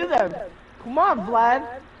 What do they do then? Come on, Vlad,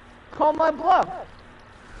 call my bluff.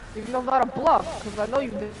 Even though it's not a bluff, because I know you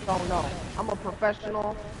don't know. I'm a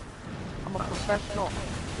professional.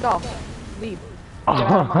 No, leave. Get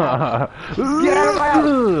out of my house. Get out of my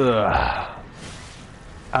house.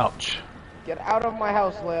 Ouch. Get out of my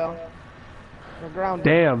house, Leo. You're grounded.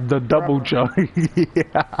 Damn, the double jump.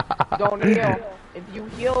 Don't heal. If you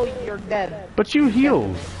heal, you're dead. But you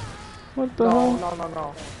healed. What the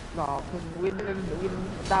hell? No, because we didn't,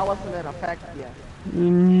 that wasn't in effect yet.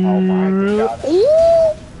 Oh my god.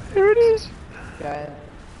 Ooh, here it is. Okay,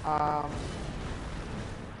 God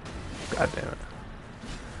damn it.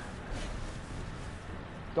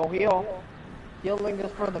 don't heal. Healing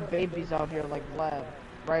is for the babies out here like Vlad.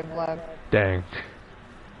 Right, Vlad? Dang.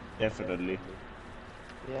 Definitely.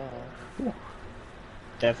 Yeah.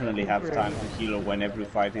 Definitely have time to heal when every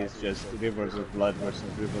fight is just rivers of blood versus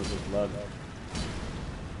rivers of blood.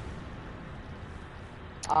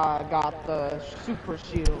 I got the super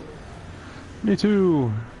shield. Me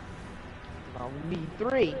too. No, me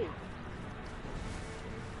three.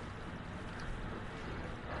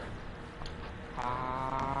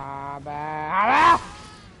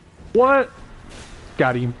 What?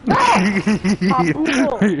 Got him. My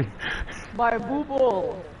booble! My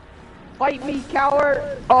booble! Fight me,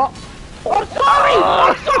 coward! Oh! I'm sorry!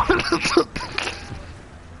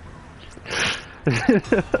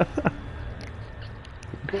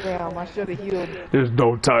 Damn, I should have healed. There's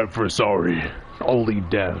no time for sorry. Only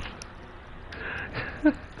death.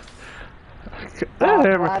 That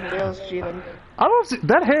hammer. I don't see.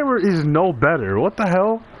 That hammer is no better. What the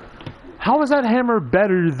hell? How is that hammer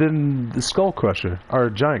better than the Skull Crusher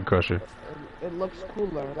or Giant Crusher? It looks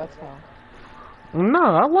cooler. That's how. No,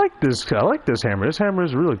 I like this. I like this hammer. This hammer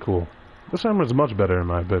is really cool. This hammer is much better in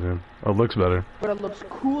my opinion. Or looks better. But it looks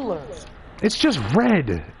cooler. It's just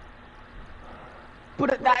red.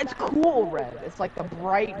 But it's cool red. It's like the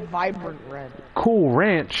bright, vibrant red. Cool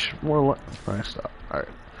Ranch. More like. Alright, stop. Alright.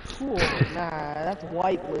 Cool. Nah, that's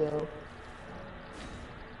white, Lil.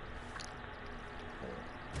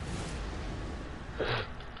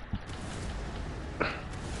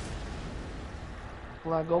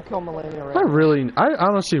 Well, go kill Millennia right I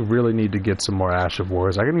honestly really need to get some more Ash of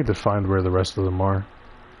Wars. I need to find where the rest of them are.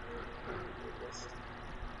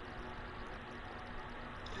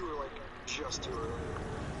 You were like just too early.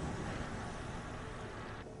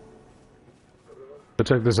 So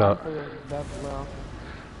check this out.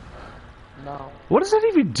 No. What does that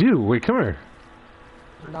even do? Wait, come here.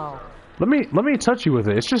 No. Let me touch you with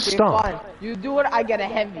it. It's just stomp. Fine. You do it, I get a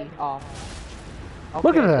heavy off. Okay,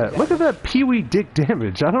 Look at that. Look at that Pee-wee dick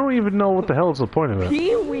damage. I don't even know what the hell is the point of it.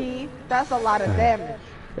 Pee-wee? That's a lot of damage.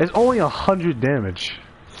 It's only 100 damage.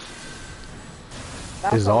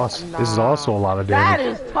 This is also a lot of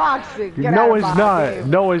damage. That is toxic. Get No, out of it's my not. game.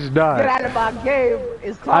 No, it's not. Get out of my game.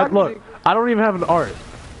 It's toxic. Look, I don't even have an art.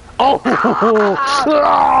 Oh!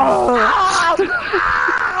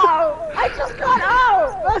 I just got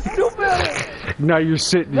out! That's stupid! Now you're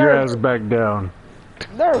sitting your ass back down.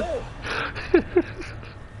 Nerf!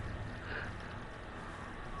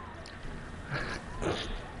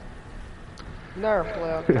 Nerf,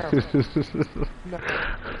 Leo, nerf.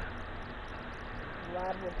 Nerf.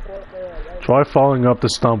 Try following up the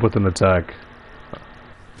stump with an attack.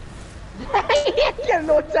 He ain't getting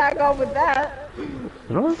no attack off with that. You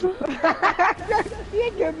know what I'm saying? He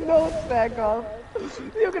ain't getting no attack off.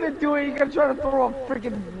 You're gonna do it, you're gonna try to throw a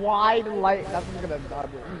freaking wide light. That's what's gonna dodge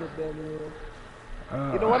it. He's a damn hero.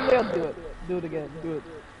 You know what, Leo? Do it. Do it again. Do it.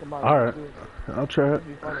 Come on. Alright. Do it. I'll try it. It'll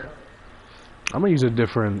be funny. I'm gonna use a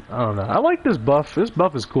different, I don't know. I like this buff. This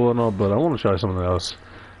buff is cool and all, but I want to try something else.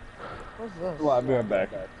 What's this? Well, I'll be right back.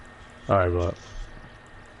 Alright, but.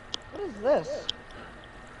 What is this?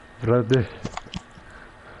 Right there.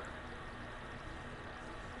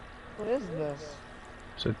 What is this?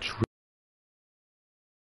 It's a tree.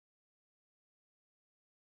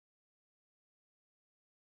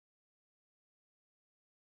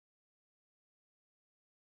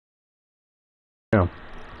 Yeah.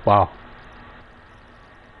 Wow.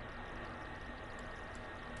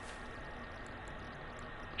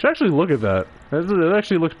 Should actually look at that. It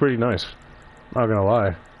actually looks pretty nice. Not gonna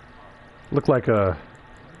lie. Look like a.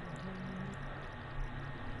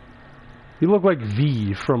 You look like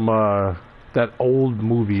V from that old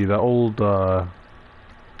movie. The old From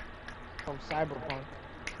Cyberpunk.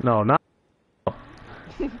 No, not.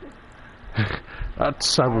 Not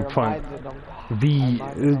Cyberpunk. V.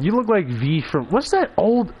 You look like V from. What's that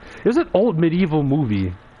old? There's an old medieval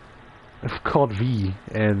movie called V,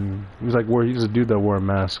 and he was like, where he's a dude that wore a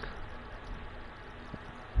mask.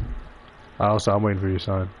 I'm waiting for your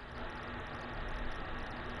sign.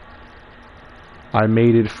 I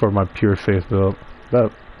made it for my pure faith build.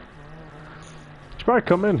 That. You should probably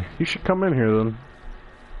come in. You should come in here then.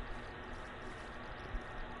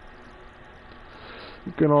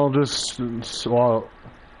 You can all just. Well,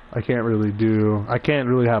 I can't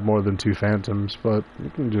really have more than 2 phantoms, but you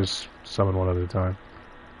can just summon one at a time.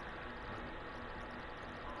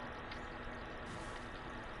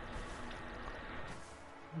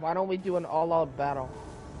 Why don't we do an all-out battle?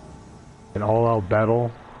 An all-out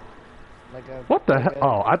battle? Like a. What the like hell? a-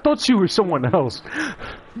 Oh, I thought you were someone else.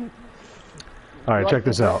 Alright, You check like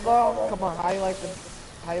this the out. drip, though? Come on, how you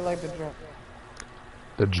like the drip?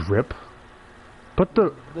 The drip? But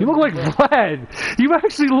you look like Vlad! You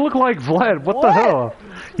actually look like Vlad! What the hell?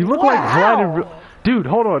 You look like Vlad in real. Dude,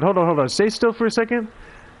 hold on. Stay still for a second.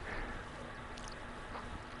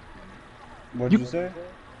 What'd you say?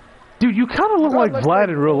 Dude, you kind of look don't like look Vlad like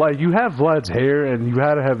in real life. You have Vlad's hair, and you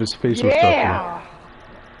had to have his facial structure. Yeah!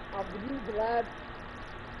 Vlad.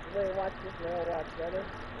 Wait, watch this, watch, ready?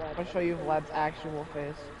 I'll show you Vlad's actual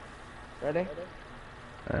face. Ready?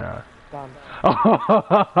 Yeah. Done.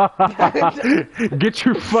 Get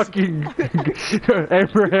your fucking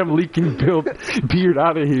Abraham Lincoln built beard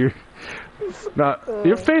out of here. Nah,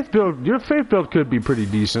 your faith build could be pretty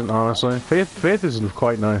decent, honestly. Faith is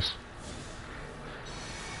quite nice.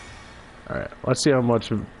 Alright, let's see how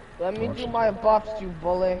much. Let me do my buffs, you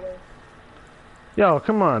bully. Yo,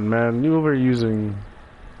 come on, man. You over using.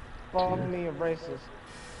 Follow me, your braces.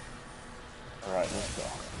 Alright, let's go.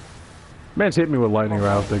 Man's hit me with lightning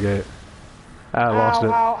right out the gate. I lost Ow, it.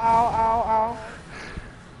 ow, ow,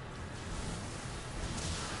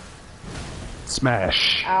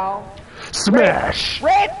 Smash. ow, ow. Smash.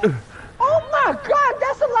 Red! Oh my god,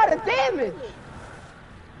 that's a lot of damage!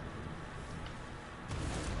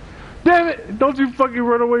 Damn it! Don't you fucking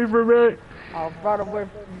run away from me. I'll run away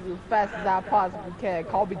from you as fast as I possibly can.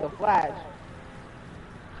 Call me the Flash.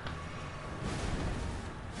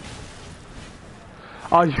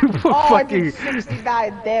 Oh, you put Oh, I fucking. did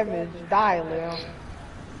 69 damage. Die, Leo.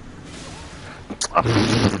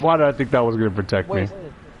 Why did I think that was gonna protect me?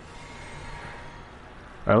 Wasted.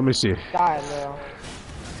 Alright, let me see. Die, Leo.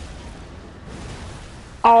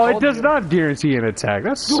 Oh, it Told does you. not guarantee an attack.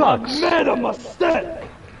 That sucks. made a mistake!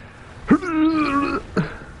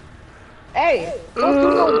 Hey, don't do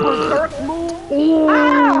no berserk move.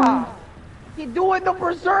 Ah! He doing the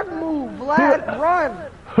berserk move, Vlad. Run.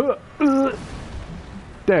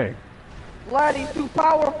 Dang. Vlad, he's too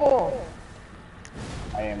powerful.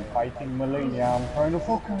 I am fighting Melania. I'm trying to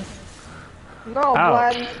focus. No,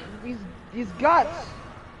 Ouch. Vlad, he's guts.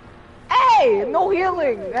 Hey, no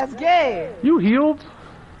healing. That's gay. You healed?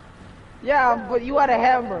 Yeah, but you had a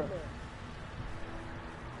hammer.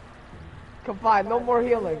 Come fine, no more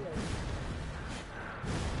healing.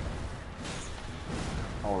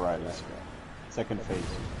 Alright, let's go. Second phase.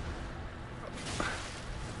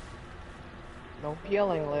 No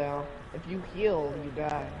healing, Leo. If you heal, you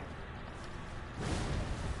die.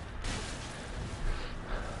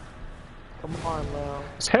 Come on, Leo.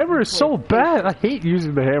 This hammer is so bad. I hate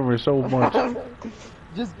using the hammer so much.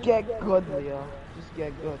 Just get good, Leo. Just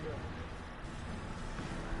get good.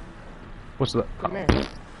 What's that? Come here.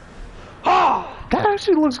 That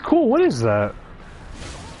actually looks cool. What is that?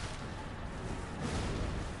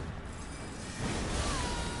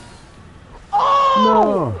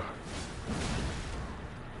 Oh! No.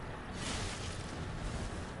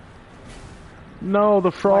 No,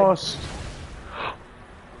 the frost.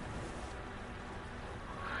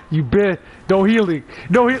 You bet. No healing.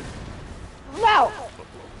 No heal. No!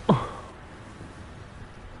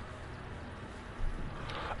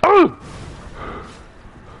 Oh!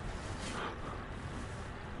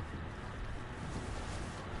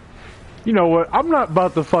 You know what? I'm not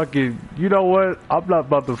about to fucking. You know what? I'm not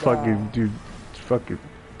about to fucking dude. Fucking.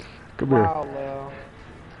 Come here. Wow, Leo.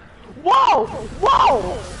 Whoa!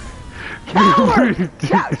 Whoa! Coward!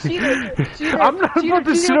 Cheater! I'm not about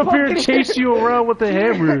to sit up here and chase you around with the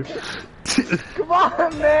hammer. Come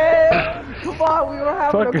on, man! Come on, we were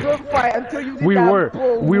having a good fight until you did that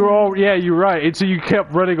bull. We were all. Yeah, you're right. And so you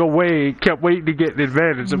kept running away, kept waiting to get an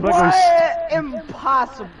advantage. I'm What? like,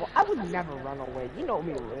 Impossible! I would never run away. You know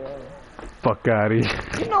me, Leo. fuck out of here.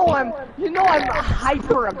 You know I'm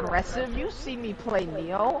hyper aggressive. You see me play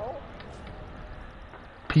Neo.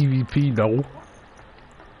 PvP, no.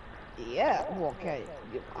 Yeah, well, okay.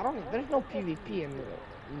 There's no PvP in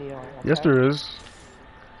Neo. Okay? Yes, there is.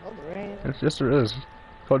 No, there ain't. Yes, there is.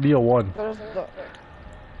 It's called Neo 1. There's the...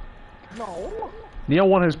 No. Neo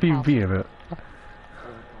 1 has PvP in it.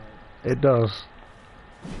 It does.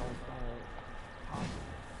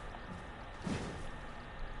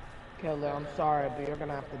 Okay, Leo, I'm sorry, but you're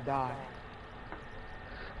gonna have to die.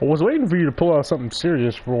 I was waiting for you to pull out something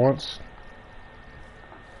serious for once.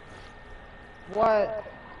 What?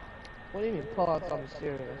 What do you mean pull out something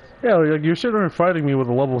serious? Yeah, like you're sitting there fighting me with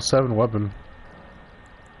a level 7 weapon.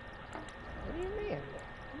 What do you mean?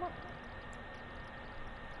 Come on.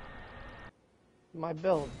 My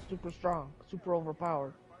build, super strong, super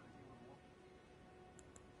overpowered.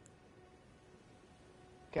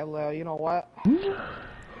 Okay, Leo, you know what?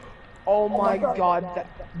 Oh my god,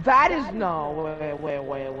 that is no, wait.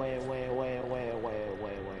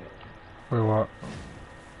 Wait, what?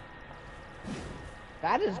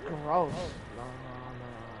 That is gross. No.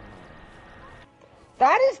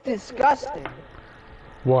 That is disgusting.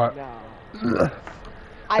 What? No.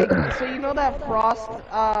 So you know that frost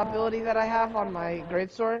ability that I have on my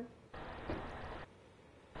greatsword?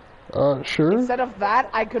 Sure. Instead of that,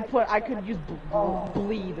 I could use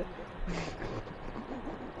bleed.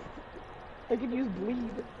 I could use bleed.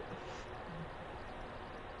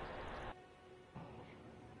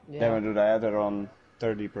 Yeah, dude, I had it on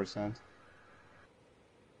 30%.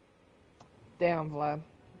 Damn, Vlad.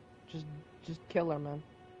 Just kill her, man.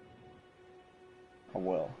 I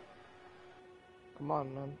will. Come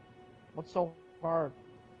on, man. What's so hard?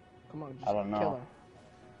 Come on, just I don't know. kill her.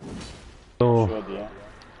 So, Should, yeah.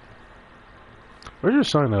 where's your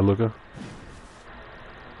sign at, Luca?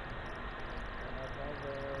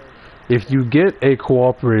 If you get a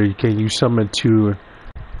cooperator, can you summon 2?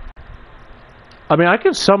 I mean, I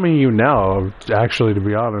can summon you now, actually, to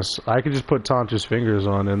be honest. I could just put Tantra's fingers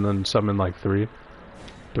on and then summon like 3.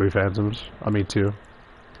 3 phantoms. I mean 2. Nah,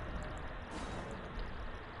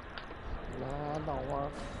 that don't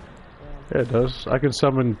work. Yeah, it does. I can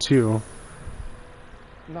summon 2.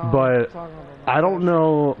 No, But I don't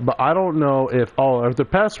know. But I don't know if if the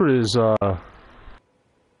password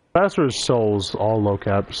is souls, all low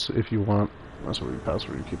caps. If you want, that's what your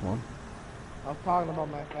password you keep on. I was talking about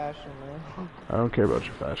my fashion, man. I don't care about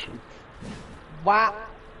your fashion. Wow.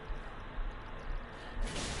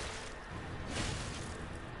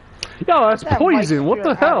 Yo, that's That poison. white What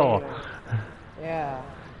the spirit outta hell? here. Yeah.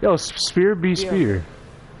 Yo, spear be spear.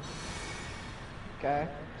 Okay.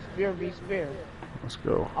 Spear be spear. Let's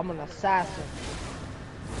go. I'm an assassin.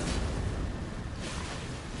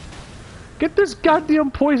 Get this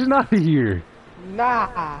goddamn poison out of here.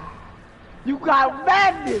 Nah. You got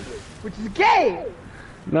madness, which is gay.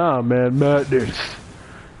 Nah, man, madness.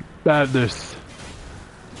 Madness.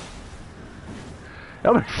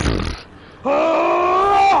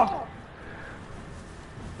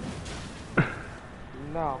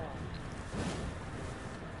 No.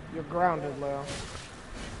 You're grounded, Leo.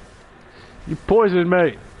 You poisoned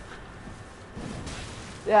me.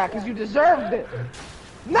 Yeah, because you deserved it.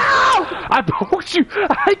 No! I poked you.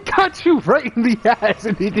 I got you right in the ass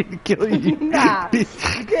and he didn't kill you. Nah. You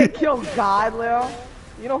can't kill God, Leo.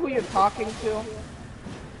 You know who you're talking to?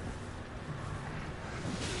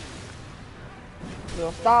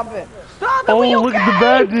 Leo, stop it. Stop it! Oh, Will you look at the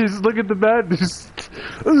badges! Look at the badges!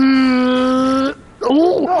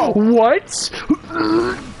 Oh, No. what?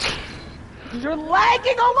 You're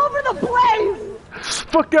lagging all over the place!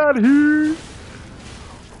 Fuck out of here!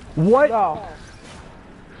 What? No.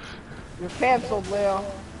 You're canceled, Leo.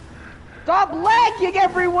 Stop lagging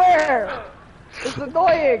everywhere! It's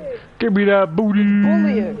annoying! Give me that booty!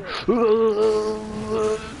 Bullying.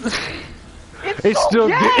 It's so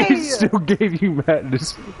It gay! still gave you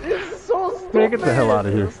madness. It's so stupid! Man, get the hell out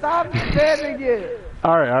of here. Stop spamming it!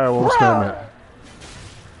 Alright, I won't Bruh. spam it.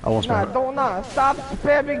 I won't Nah, spam it. don't stop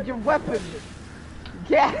spamming your weapon!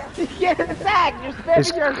 You can't attack! You're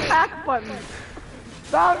spamming your attack button!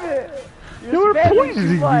 Stop it! You're spamming poisoning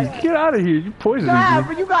too me! much. Get out of here! You're poisoning Nah, me!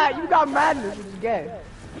 but you got madness, which is gay.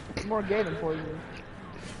 It's more gay than poison.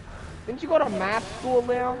 Didn't you go to math school,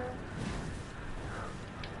 Leo?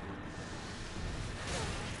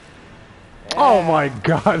 Oh my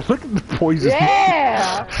god, look at the poison!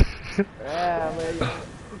 Yeah! Yeah, man.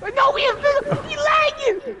 No, he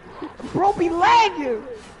lagging! Bro, be lagging!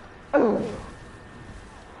 Ugh.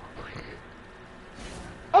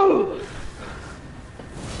 Ugh.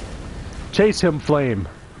 Chase him, Flame!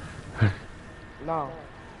 No.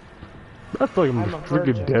 I feel like I'm I'm a freaking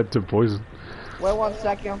virgin. dead to poison. Wait 1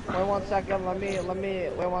 second. Wait 1 second. Let me.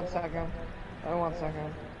 Wait 1 second. Wait 1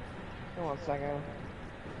 second. Wait 1 second.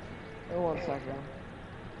 Wait 1 second.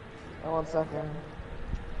 Wait 1 second.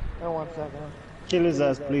 Wait 1 second. Kill his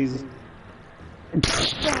ass, please.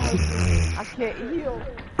 I can't heal.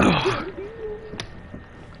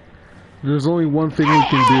 There's only one thing we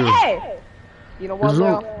can do. Hey! You know what, There's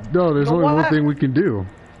Leo? no, there's You know only one what? thing we can do.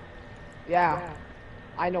 Yeah.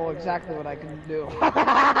 I know exactly what I can do.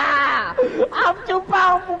 I'm too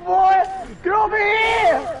powerful, boy! Get over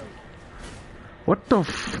here! What the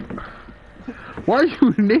f... Why are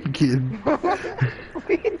you naked? What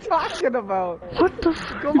are you talking about? What the f...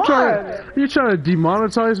 Come You trying to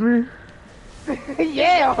demonetize me?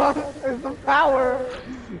 Yeah! It's the power!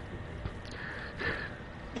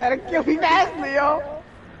 Gotta kill me fast, Leo!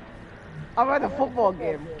 I'm at a football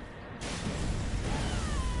game.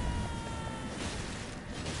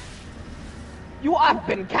 You have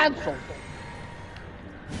been cancelled!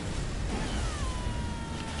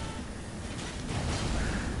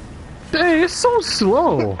 Dang, it's so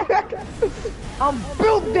slow. I'm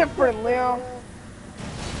built different, Leo!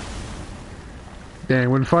 Dang,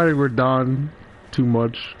 when fighting we're done too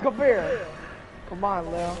much. Come here! Come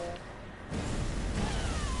on, Leo.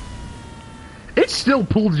 It still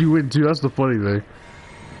pulls you in too, that's the funny thing.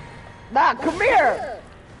 Nah, come here!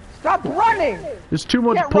 Stop running! There's too You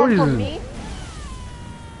much can't run from poison. me!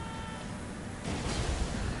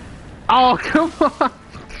 Oh, come on.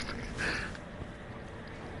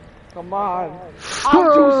 Come on.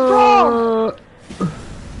 I'm too strong!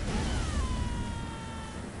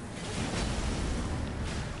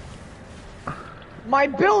 My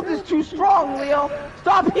build is too strong, Leo!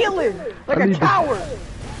 Stop healing! Like I a need to- coward!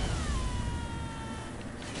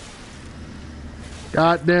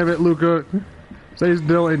 God damn it, Luca. Stay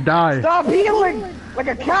still and die. Stop healing! Like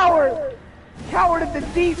a coward! Coward in the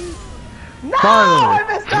deep! No! Finally! I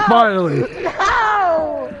messed up! Finally!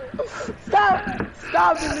 No! Stop!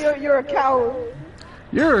 Stop it, Leo, you're a coward!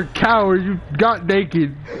 You're a coward, you got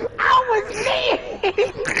naked. I was me!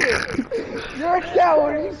 You're a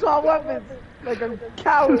coward, you saw weapons! Like a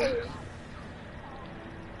coward!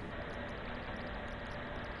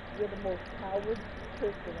 You're the most coward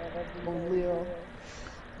person I've ever known. Oh, Leo.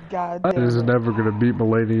 God That damn is it. never gonna beat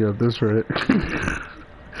Melania at this rate.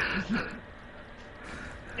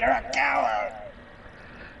 You're a coward!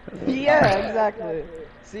 Yeah, exactly.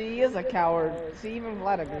 See, he is a coward. See, even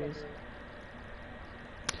Vlad agrees.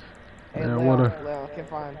 Hey, Yeah, Leo, what a- Leo, okay,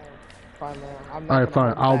 fine. Fine, Leo. I'm not Alright,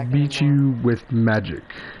 gonna fine. hold I'll back beat anymore. you with magic.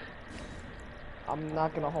 I'm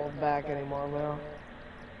not gonna hold back anymore, Leo.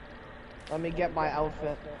 Let me get my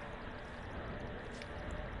outfit.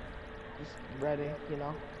 Just ready, you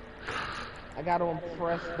know? I gotta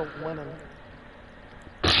impress the women.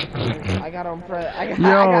 I gotta impress. I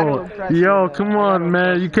gotta impress Yo, women. come I gotta on, man.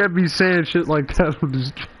 impress You can't be saying shit like that. I'm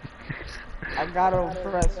just I gotta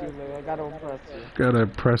impress you, Leo. I gotta impress you. gotta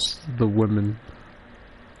impress the women.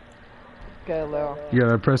 Okay, Leo. You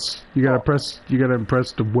gotta impress. You gotta impress. You gotta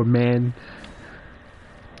impress the woman.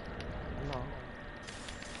 No.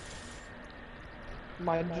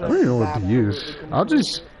 My dress I don't even know is what to use. absolutely I'll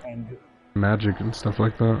just And magic and stuff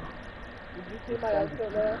like that. Did you see my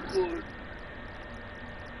outfit, Leo?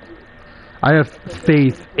 I have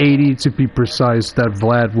faith, 80 to be precise, that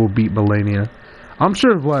Vlad will beat Melania. I'm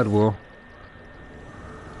sure Vlad will.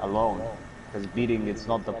 alone. Because beating it's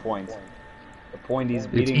not the point. The point is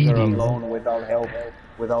It's beating her eating. alone without help,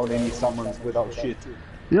 without any summons, without shit.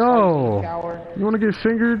 Yo, Coward. you wanna get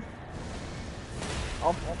fingered?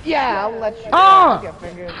 Yeah, I'll let you. Ah! I'll get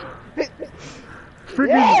fingered. Freaking.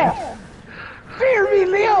 Yeah! Fear me,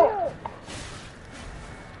 Leo!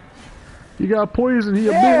 He got poison. He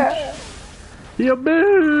a Yeah! bitch. He a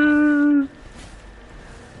bitch.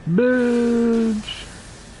 Bitch.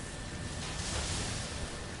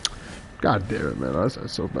 God damn it, man.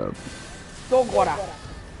 That's so bad. Dogwara.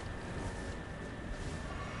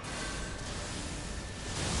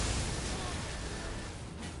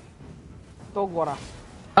 Dogwara.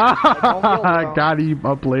 Ah, got him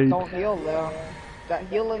up late. Don't heal, Leo. That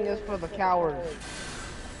healing is for the cowards.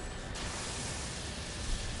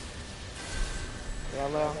 Yeah,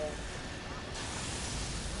 Leo.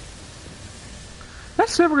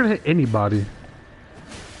 That's never gonna hit anybody.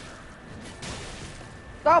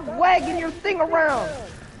 Stop wagging your thing around!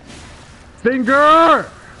 Finger!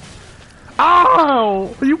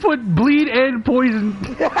 Ow! You put bleed and poison.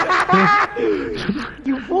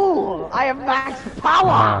 You fool! I have max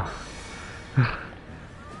power!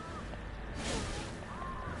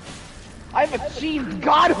 I've achieved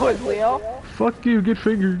godhood, Leo! Fuck you, get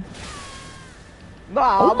fingered.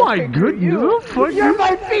 Nah, Oh I'm my a finger goodness, fuck You're you.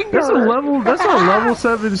 my finger! That's a level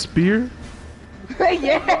 7 spear.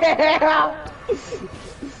 Yeah!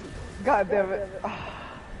 God damn it.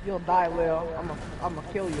 You'll die, Leo. I'm gonna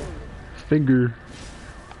kill you. Finger.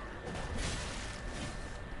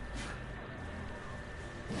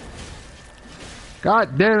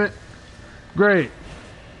 God damn it. Great.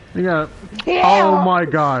 You got. Yeah! Oh my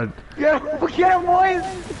god. Get him, boys!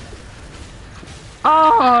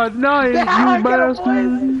 Ah, nice, Get you him,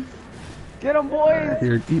 bastard. Get him, boys!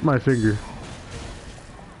 Here, eat my finger.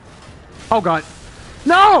 Oh god.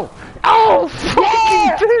 No! Oh,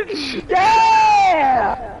 fucking bitch!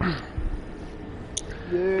 Yeah!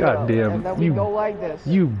 Yeah! God damn, And then we go like this.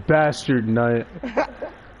 You bastard knight.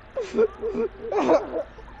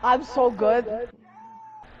 I'm so good.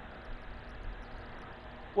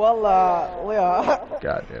 Well, Leo.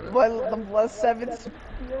 God damn it. Well, the +7 spear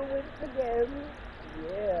wins again.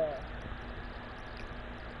 Yeah.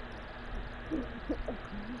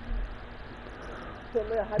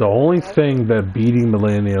 The only thing that beating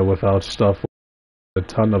Millennia without stuff was a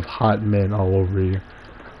ton of hot men all over you.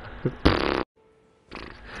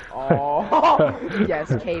 Oh, yes,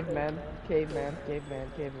 caveman.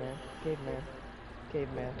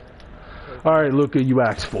 Alright, Luca, you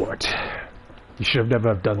asked for it. You should have never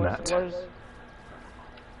have done that.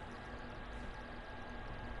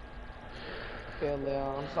 Okay,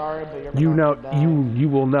 Leo, I'm sorry, but you're gonna have to die. You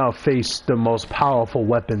will now face the most powerful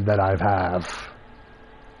weapon that I have.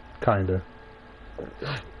 Kinda.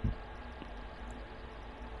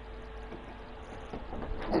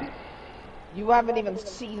 You haven't even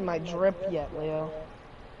seen my drip yet, Leo.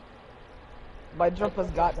 My drip has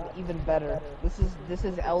gotten even better. This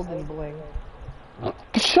is Elden bling.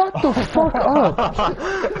 Shut the fuck up!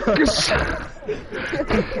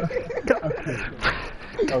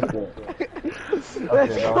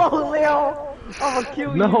 Let's go, Leo! I'm gonna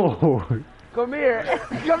kill you! No! Come here!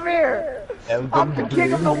 Come here! I'm the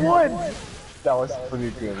king of the woods! That was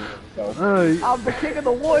pretty good. I'm the king of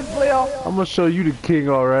the woods, Leo! I'm gonna show you the king,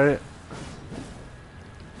 alright?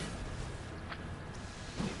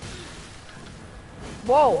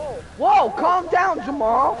 Whoa! Whoa! Calm down,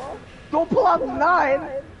 Jamal! Don't pull out the 9!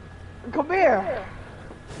 Come here!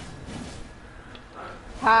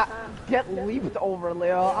 Get leaped over,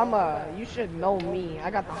 Leo. You should know me.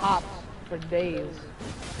 I got the hops for days.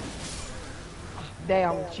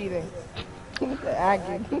 Damn, cheating.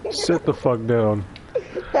 Hacking. Sit the fuck down.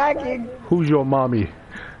 Hacking. Who's your mommy?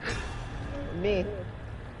 Me.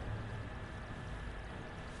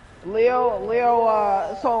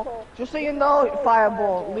 Leo, so, just so you know,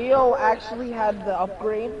 Fireball, Leo actually had the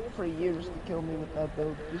upgrade for years to kill me with that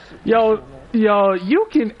build. Yo, you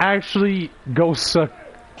can actually go suck.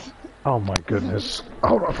 Oh my goodness.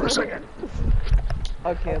 Hold on for a second.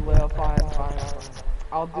 Okay, Leo, fine.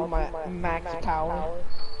 I'll do my max power.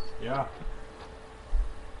 Yeah.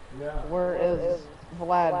 Where is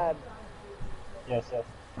Vlad? Yes.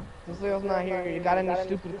 Since Leo's not here, you got any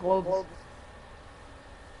stupid clothes?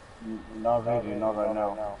 Not really, not right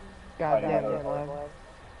now. God damn it, Vlad.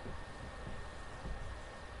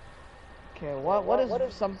 Okay, what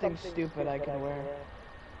is something stupid I can wear?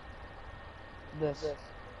 This.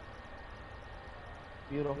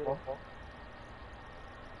 Beautiful.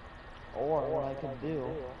 Or what I could do,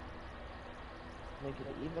 make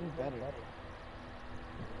it even better.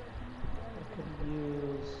 I could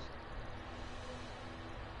use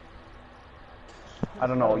I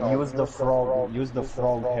don't know. Use the frog. Use the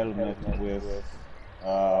frog helmet with.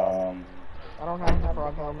 I don't have the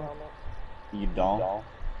frog helmet. You don't.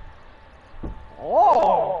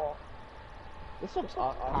 Oh! This looks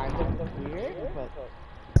kind of weird, but...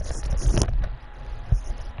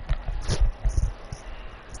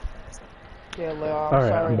 Okay, Leo, I'm Alright,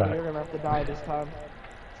 sorry, I'm but back. you're gonna have to die this time.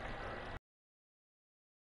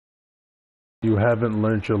 You haven't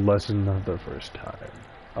learned your lesson the first time.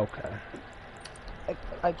 Okay.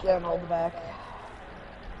 I can't hold back.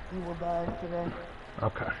 You will die today,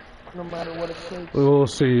 Okay. no matter what it takes. We will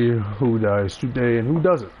see who dies today and who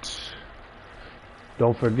doesn't.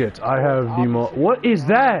 Don't forget, I have the most. What is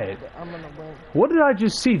that? I'm gonna win. What did I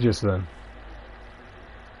just see just then?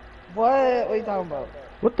 What are you talking about?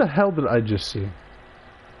 What the hell did I just see?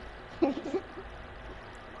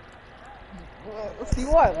 See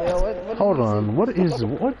what, Leo? What Hold did you on. see? What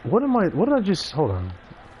is what am I? What did I just? Hold on.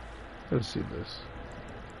 Let's see this.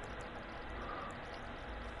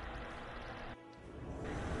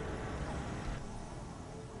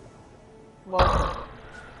 Well,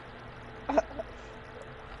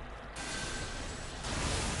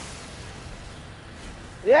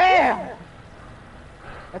 yeah!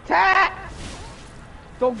 Attack!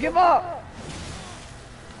 Don't give up!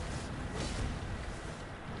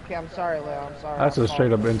 Okay, I'm sorry, Leo. I'm sorry. That's I a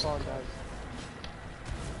straight up apologize. inst.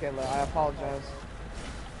 Okay, Leo, I apologize.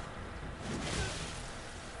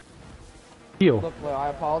 Heal. Look, Leo, I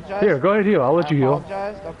apologize. Here, go ahead, heal. I'll let you I heal.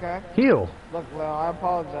 apologize, okay? Heal. Look, Leo, I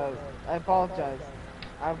apologize. I apologize.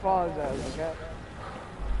 I apologize, okay?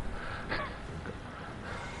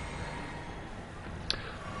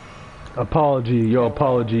 Apology. Your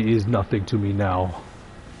apology is nothing to me now.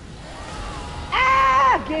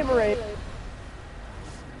 Ah! Gatorade!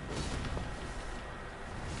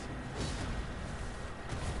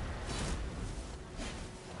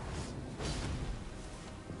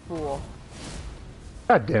 Fool.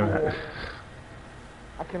 God damn it.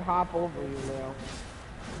 I can hop over you, Leo.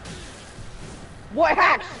 What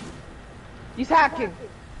hacks? He's hacking.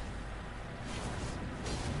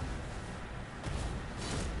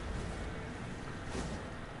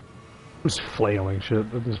 Who's flailing shit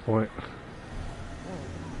at this point?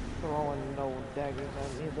 Throwing no daggers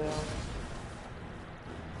at me, Leo.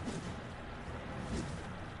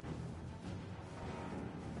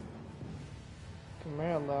 Come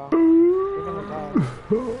here, Leo. You're gonna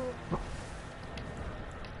die.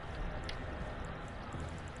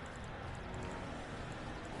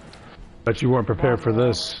 Bet you weren't prepared for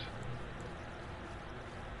this.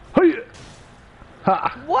 Hey!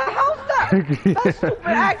 Ha! What? How's that? That's stupid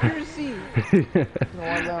accuracy. No,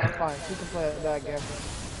 I'm fine. We can play that game.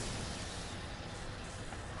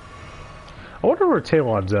 I wonder where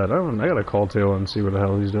Talon's at. I gotta call Talon and see what the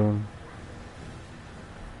hell he's doing.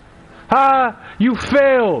 Ha! You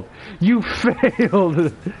failed! You failed!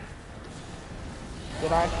 Did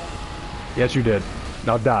I? Yes, you did.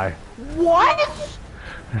 Now die. What?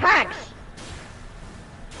 Hacks!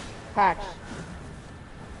 Hacks.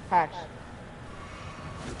 Hacks.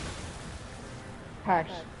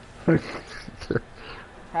 Hacks.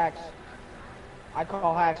 Hacks. I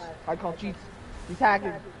call hacks. I call cheats. He's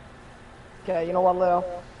hacking. Okay, you know what, Leo?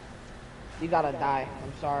 You gotta die.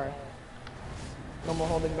 I'm sorry. No more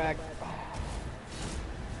holding back.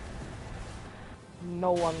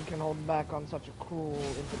 No one can hold back on such a cruel,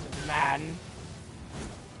 impotent man.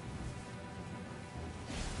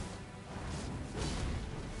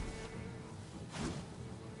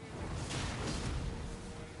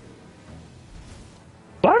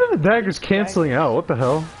 Why are the daggers canceling out? What the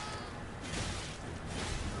hell?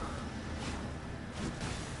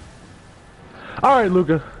 Alright,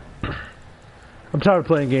 Luca. I'm tired of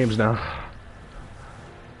playing games now.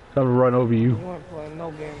 I'm gonna run over you. You weren't playing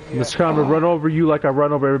no games yet. This time I'm gonna run over you like I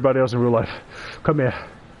run over everybody else in real life. Come here.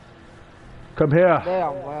 Come here.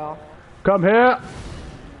 Damn, well. Come here.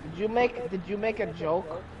 Did you make a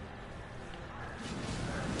joke?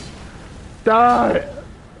 Die.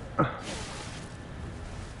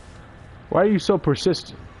 Why are you so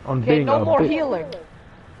persistent on Okay, being no a more bitch? healing.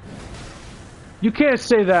 You can't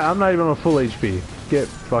say that. I'm not even on full HP. Get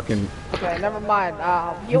fucking... Okay, never mind.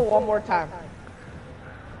 I'll heal one more time.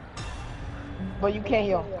 But you can't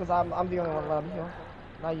heal, because I'm the only one allowed to heal.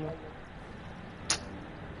 Not you.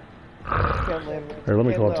 Can't live. Here, let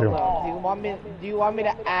me Can't call live too. alone. Do you want me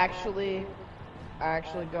to actually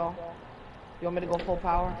go? You want me to go full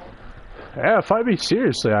power? Yeah, fight me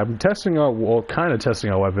seriously. I'm testing out, well, kind of testing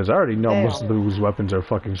out weapons. I already know Damn. most of those weapons are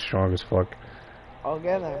fucking strong as fuck.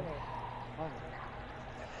 Okay then.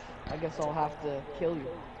 I guess I'll have to kill you.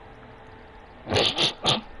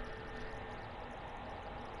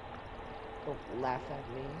 Don't laugh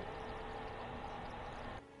at me.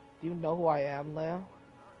 Do you know who I am, Leo?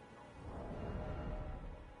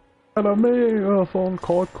 Gotta make a phone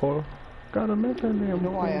call. Gotta make a name. You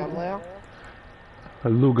know who I am, Leo? A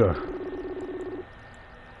Luga.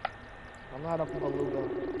 I'm not a beluga.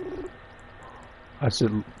 I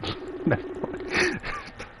said.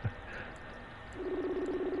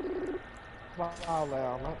 Wow,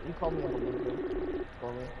 Leo. You call me a beluga.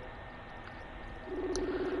 For me.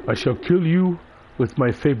 I shall kill you with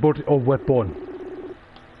my favorite weapon.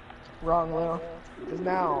 Wrong, Leo. Because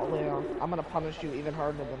now, Leo, I'm gonna punish you even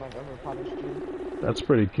harder than I've ever punished you. That's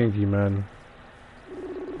pretty kinky, man.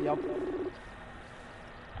 Yup.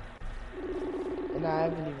 And I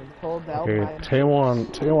haven't even pulled out Okay, my...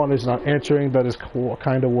 Taiwan is not answering. That is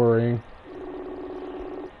kind of worrying.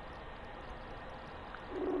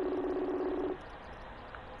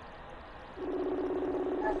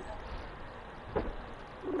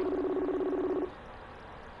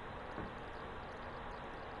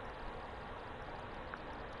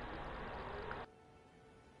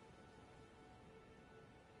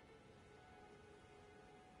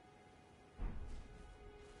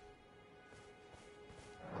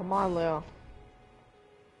 Come on, Leo.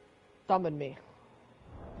 Summon me.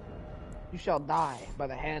 You shall die by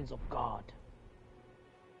the hands of God.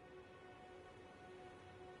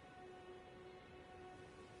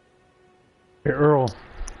 Hey, Earl.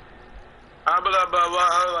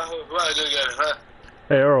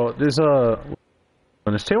 Hey, Earl. Is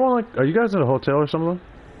Taiwan like? Are you guys at a hotel or something?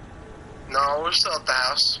 No, we're still at the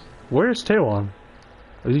house. Where's Taiwan?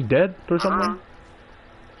 Is he dead or something?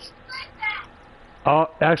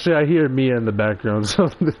 Actually, I hear Mia in the background, so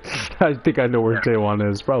I think I know where Taiwan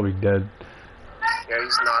is. Probably dead. Yeah,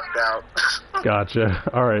 he's knocked out. Gotcha.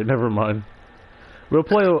 Alright, never mind. We'll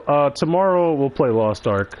play, tomorrow we'll play Lost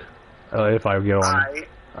Ark, if I get on.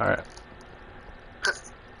 Alright.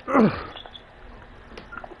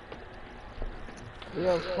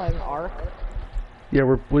 Leo's playing Ark. Yeah,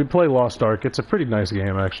 we play Lost Ark. It's a pretty nice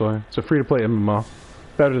game, actually. It's a free-to-play MMO.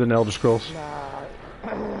 Better than Elder Scrolls. Nah.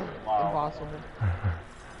 Impossible.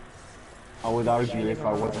 I would argue if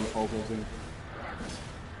I wasn't focusing.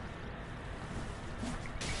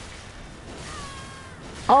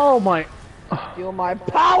 Oh my... Feel my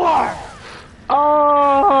power!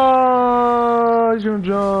 Oh, he's gonna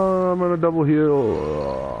jump. I'm gonna double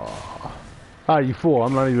heal. Ah, you fool!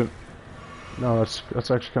 I'm not even. No, that's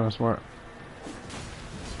actually kind of smart.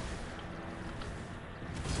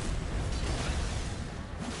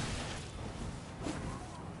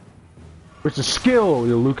 Where's the skill,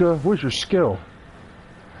 you Luca? Where's your skill?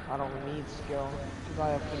 I don't need skill because I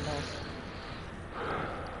have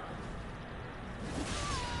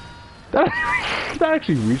finesse. That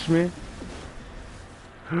actually reached me.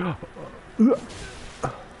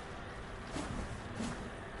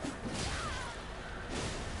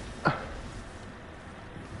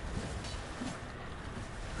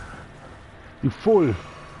 You fool!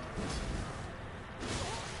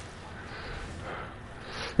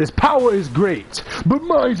 His power is great, but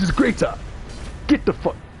mine is greater. Get the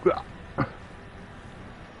fuck.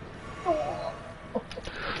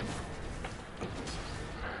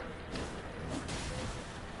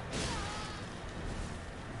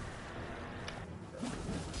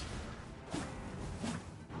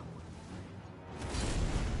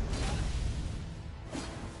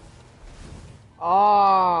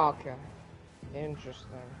 Oh, okay. Interesting.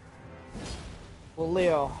 Well,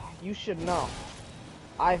 Leo, you should know.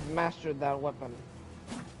 I've mastered that weapon.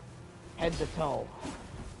 Head to toe.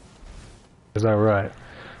 Is that right?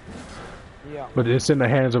 Yeah. But it's in the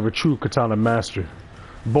hands of a true katana master.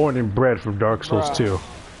 Born and bred from Dark Souls Bruh. 2.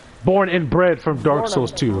 Born and bred from Dark Born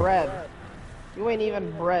Souls and 2. bred. You ain't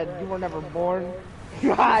even bred. You were never born. You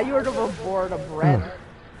were never born a bred.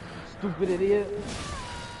 Stupid idiot.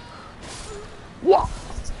 What?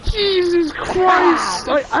 Jesus Christ!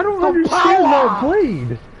 I don't understand that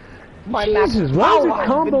blade. My Jesus, why does it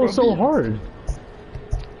combo so hard?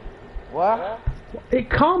 What? It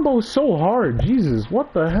combos so hard. Jesus,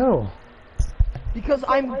 what the hell? Because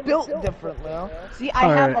I'm built different, Leo. See,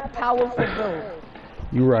 I have a powerful build.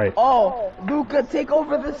 You're right. Oh, Luca, take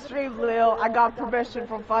over the stream, Leo. I got permission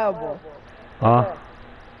from Fireball. Huh?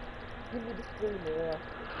 Give me the stream, Leo.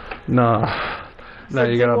 Nah. Nah,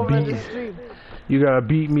 you gotta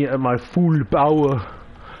beat me at my full power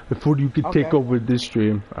before you can take over this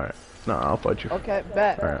stream. Alright. Nah, I'll fight you. Okay,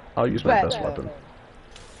 bet. Alright, I'll use my best weapon.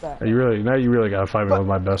 Bet. Now you really gotta fight me with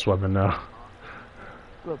my best weapon now.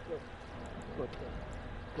 Good.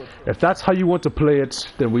 Good. If that's how you want to play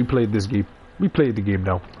it, then we played this game. We played the game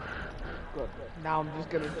now. Good. Now I'm just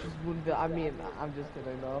gonna choose Moonville. I mean, I'm just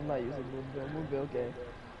kidding. No, I'm not using Moonville. Moonville, okay.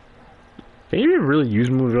 Can you even really use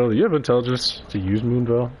Moonville? Do you have intelligence to use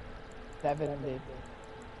Moonville? 70.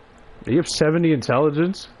 You have 70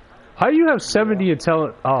 intelligence? How do you have 70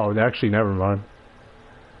 intelligence? Oh, actually, never mind.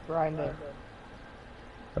 Grinding.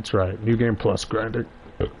 That's right. New game plus grinding.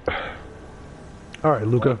 Alright,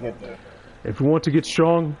 Luca. If we want to get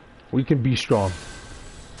strong, we can be strong.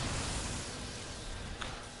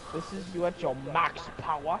 This is you at your max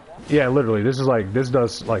power. Yeah, literally. This is like, this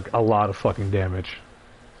does like a lot of fucking damage.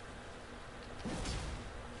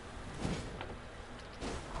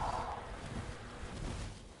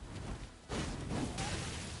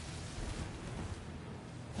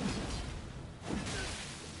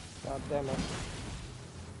 God damn it.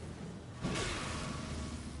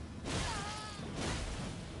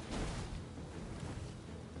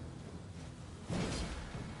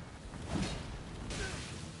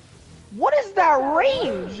 What is that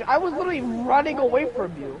range? I was literally running away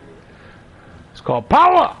from you. It's called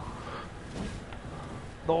power!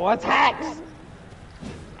 No attacks!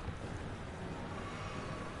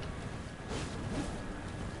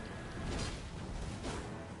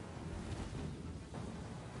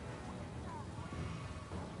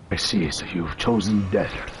 I see, so you've chosen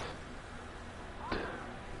death.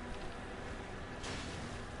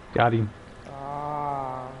 Got him.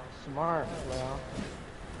 Ah, smart, well.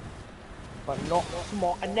 But not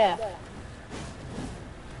smart enough.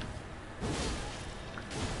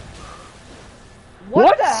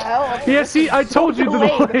 What the hell? Yeah, see, I told you the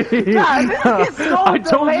delay. Nah, this is so I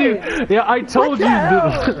told you. delayed. Yeah, I told you.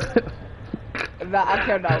 Nah, I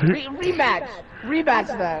can't now. Rematch. Rematch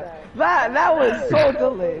that. That was so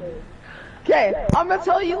delayed. Okay, I'm gonna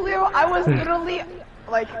tell you, Leo, I was literally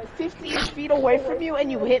like 15 feet away from you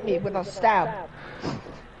and you hit me with a stab.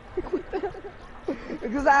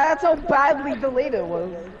 Because that's how badly delayed it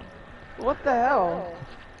was. What the hell?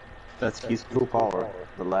 That's his true power,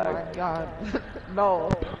 the lag. Oh my god. No.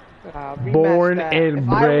 Rematch Born that. and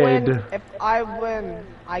bred. If I win,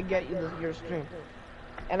 I get you your stream.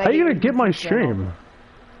 And I How are you gonna your get my YouTube channel. stream?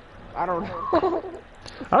 I don't know.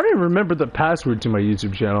 I don't even remember the password to my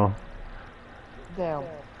YouTube channel. Damn.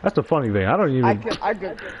 That's the funny thing. I don't even. I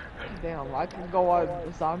could. Damn, I can go on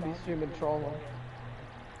the zombie stream and troll them.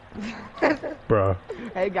 Bruh.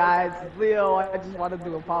 Hey guys, it's Leo. I just wanted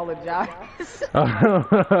to apologize.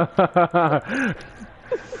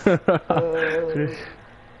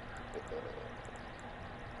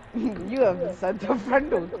 You have sent a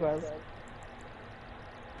friend request.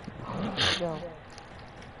 No.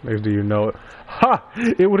 Next do you know it? Ha!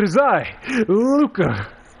 It was I, Luca.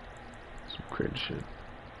 Some cringe shit.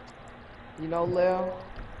 You know, Leo.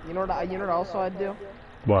 You know what also I'd do?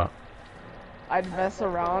 What? I'd mess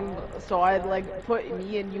around, so I'd like put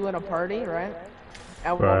me and you in a party, right?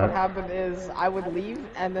 And what Right. would happen is I would leave,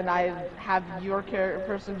 and then I'd have your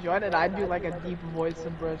person join, and I'd do like a deep voice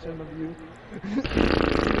impression of you.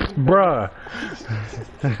 Bruh.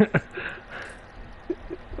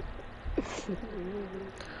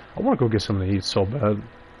 I want to go get something to eat so bad.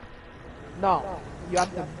 No, you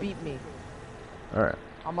have to beat me. Alright.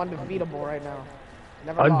 I'm undefeatable right now.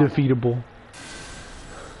 Never lost. Undefeatable.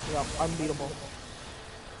 Yep, unbeatable.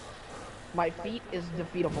 My feat is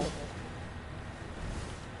defeatable.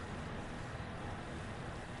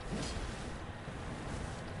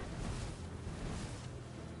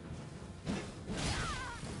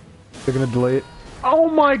 They're gonna delay it. Oh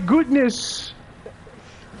my goodness!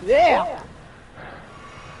 Yeah!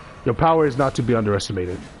 Your power is not to be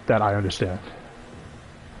underestimated. That I understand.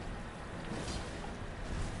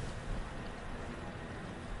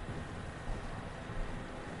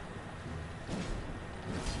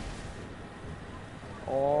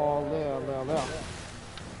 Oh, Leo.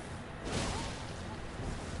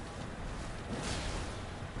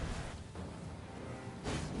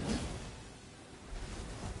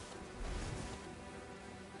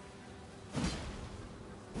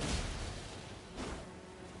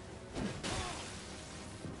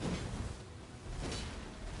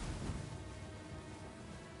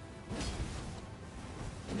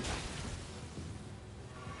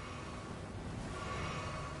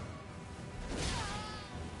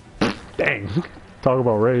 Dang. Talk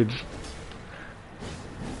about rage.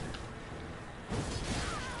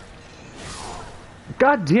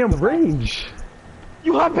 Goddamn rage.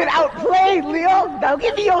 You have been outplayed, Leo! Now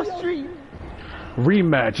give me your stream!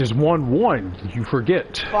 Rematch is 1-1. You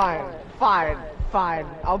forget. Fine.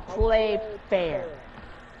 I'll play fair.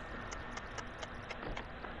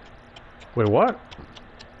 Wait, what?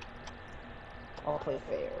 I'll play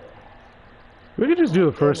fair. We could just do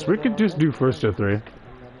the first. We could just do first to 3.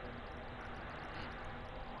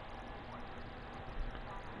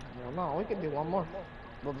 can do one more.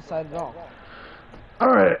 We'll decide it all.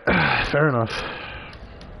 Alright, fair enough.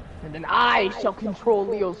 And then I shall control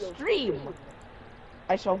Leo's stream.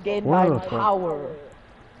 I shall gain What my the fuck? power.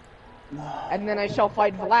 And then I shall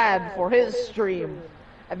fight Vlad for his stream.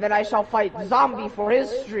 And then I shall fight Zombie for his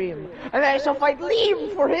stream. And then I shall fight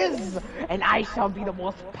Liam for his. And I shall be the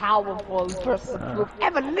most powerful person to have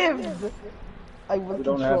ever lived. I will We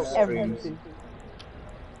don't control have streams. everything.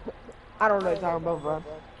 I don't know what you're talking about, bro.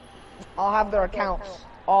 I'll have their accounts.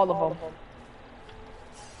 All of them.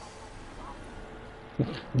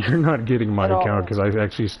 You're not getting my At all. account because I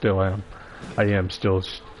actually still am. I am still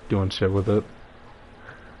doing shit with it.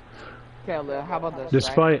 Okay, Leo, how about this,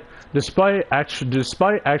 right? Despite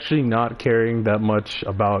actually not caring that much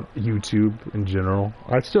about YouTube in general,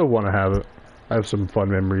 I still want to have it. I have some fun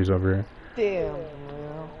memories over here. Damn,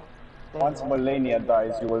 Leo. Damn. Once Melania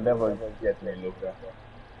dies, you will never get me, Luca.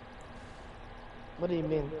 What do you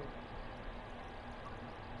mean?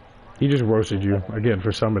 He just roasted you again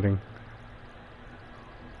for summoning.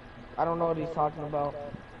 I don't know what he's talking about.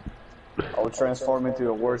 I will transform into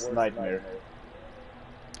your worst nightmare.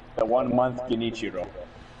 The 1 month Genichiro.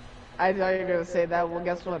 I thought you were gonna say that. Well,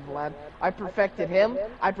 guess what, Vlad? I perfected him.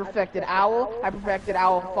 I perfected Owl. I perfected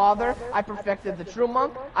Owl Father. I perfected the True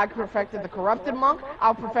Monk. I perfected the Corrupted Monk.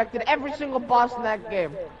 I perfected every single boss in that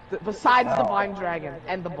game, besides Divine Dragon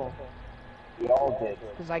and the Bull. We all did.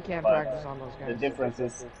 Because I can't But practice on those the guys. difference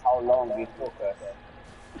is how long it took us.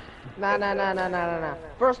 Nah.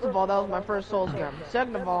 First of all, that was my first Souls game.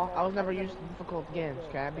 Second of all, I was never used to difficult games,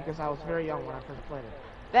 okay? Because I was very young when I first played it.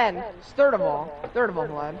 Then, third of all,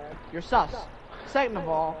 Vlad, you're sus. Second of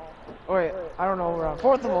all, wait, I don't know,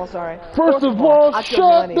 fourth of all, sorry. First of all, I killed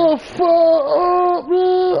shut Millennium. the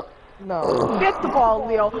fuck up! No. Fifth of all,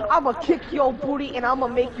 Leo, I'ma kick your booty and I'ma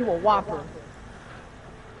make you a Whopper.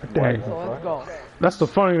 Dang. So let's go. That's the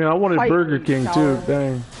funny thing. I wanted Fight Burger me, King too. coward.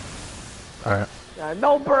 Dang. Alright.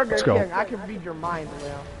 No Burger Let's go. King. I can read your mind,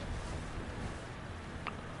 Leo.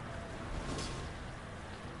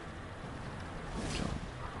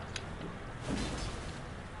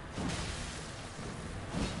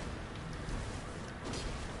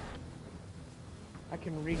 I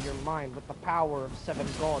can read your mind with the power of 7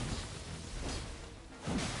 gods.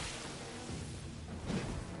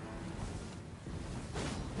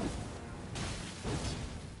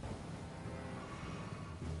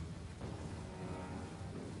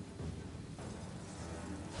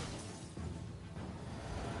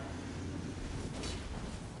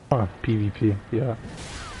 PvP. Yeah.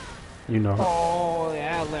 You know. Oh,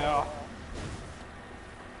 yeah, Leo.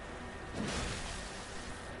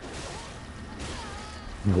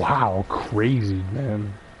 Wow, crazy,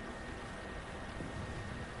 man.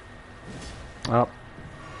 Oh.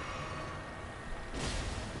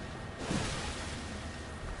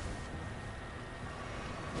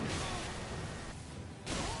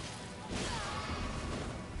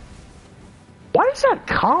 Why is that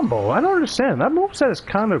combo? I don't understand. That moveset is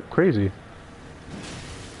kind of crazy.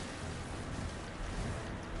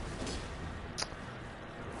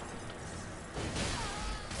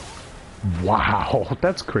 Wow,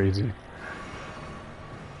 that's crazy.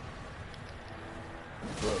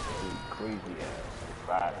 Crazy ass.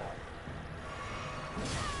 Bad.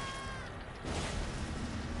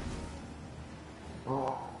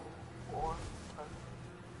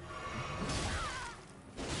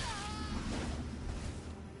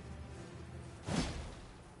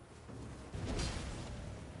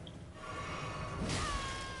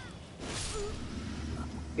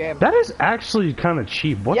 Game. That is actually kind of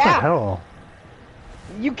cheap. What the Yeah. hell?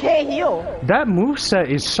 You can't heal. That moveset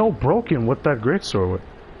is so broken with that greatsword.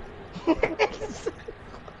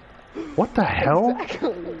 What the hell?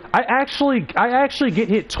 Exactly. I actually get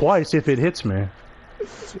hit twice if it hits me.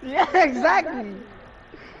 Yeah, exactly.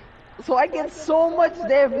 So I get so much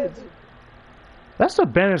damage. That's the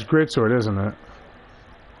banished greatsword, isn't it?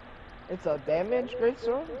 It's a damage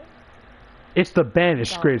greatsword? It's the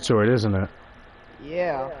banished greatsword, isn't it?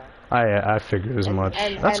 Yeah. I figured as much.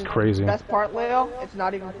 That's and crazy. Best part, Leo, it's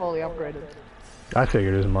not even fully upgraded. I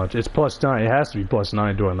figured as much. It's +9. It has to be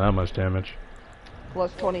 +9 doing that much damage.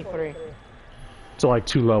 Plus 23. It's like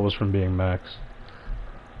 2 levels from being max.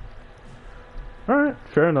 Alright,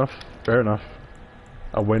 fair enough. Fair enough.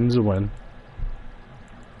 A win's a win.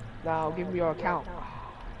 Now give me your account.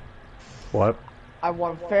 What? I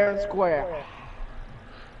won fair and square.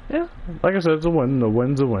 Yeah, like I said, it's a win. A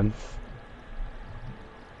win's a win.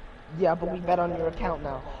 Yeah, but we bet on your account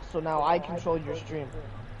now. So now I control your stream.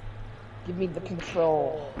 Give me the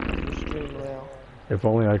control of your stream, Leo. If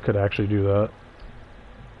only I could actually do that.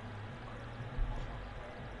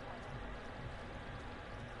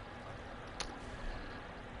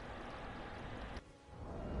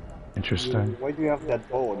 Interesting. Why do you have that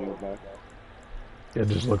bow on your back? It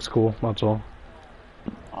just looks cool, that's all.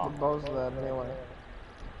 The bow's that anyway.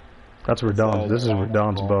 That's Radon's. This is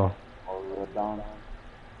Radon's bow. Or Radon.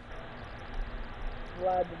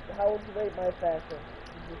 Vlad, how would you rate my fashion? Did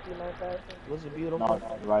you see my fashion? Was it beautiful?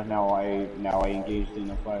 Not right now. I engaged in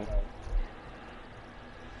a fight.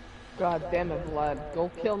 God damn it, Vlad.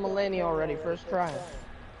 Go kill Melania already, first try.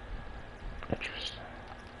 Interesting.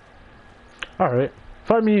 Alright.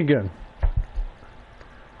 Fight me again.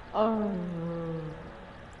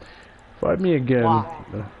 Fight me again. Why?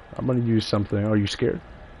 I'm gonna use something. Are you scared?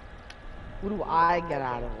 What do I get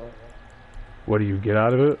out of it? What do you get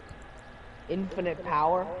out of it? Infinite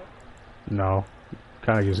power? No.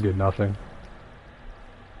 Kinda just get nothing.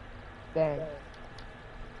 Dang.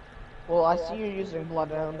 Well, I see you're using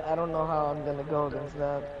Bloodhound. I don't know how I'm gonna go against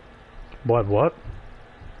that. Blood what?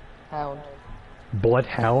 Hound.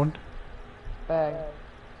 Bloodhound? Bang.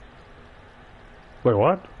 Wait,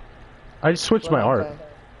 what? I switched my art. Bang.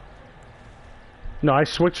 No, I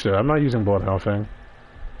switched it. I'm not using Bloodhound Fang.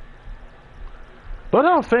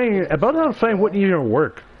 Bloodhound Fang wouldn't even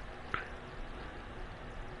work.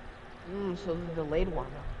 So the delayed one.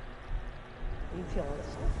 Details.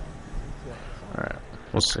 Alright,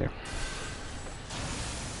 we'll see.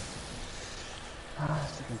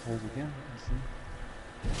 Second phase again. Let's see.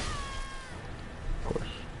 Of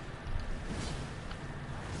course.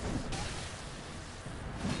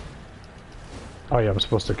 Oh yeah, I'm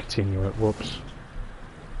supposed to continue it. Whoops.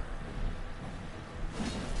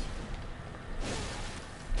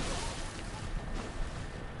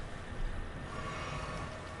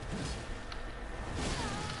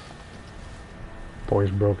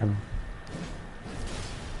 Boy's broken.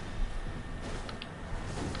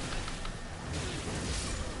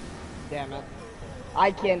 Damn it.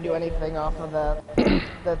 I can't do anything off of that.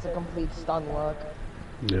 That's a complete stun lock.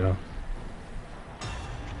 Yeah.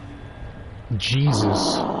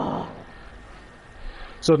 Jesus.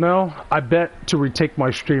 So now, I bet to retake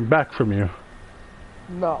my stream back from you.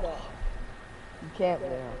 No. You can't,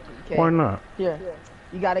 Leo. You can't. Why not? Here.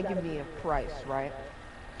 You gotta give me a price, right?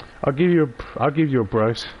 I'll give you a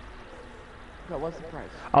price. Okay, what's the price?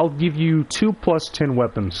 I'll give you 2 plus 10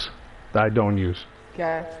 weapons that I don't use.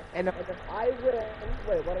 Okay. And if I win...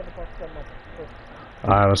 Wait, what are the plus 10 weapons?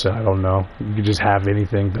 Honestly, I don't know. You can just have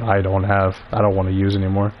anything that I don't have. I don't want to use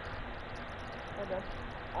anymore. Okay.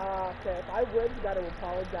 Okay, if I win, you gotta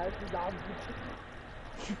apologize to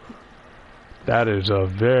Zombie. That is a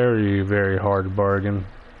very, very hard bargain.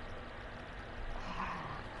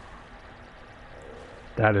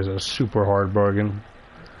 That is a super hard bargain.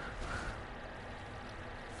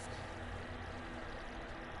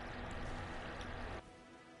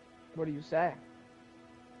 What do you say?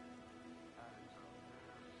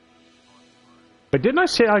 But didn't I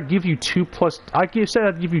say I'd give you 2 plus... said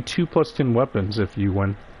I'd give you 2 plus 10 weapons if you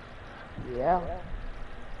win. Yeah.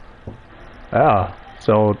 Yeah,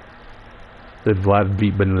 so... Did Vlad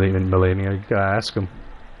beat Melania? You gotta ask him.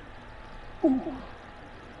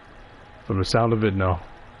 From the sound of it, no.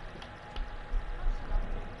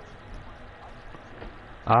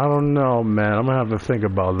 I don't know, man. I'm gonna have to think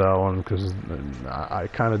about that one because I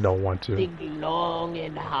kind of don't want to. Think long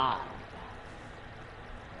and hard.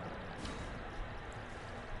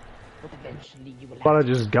 But eventually you will How have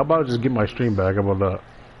about I just get my stream back? How about that?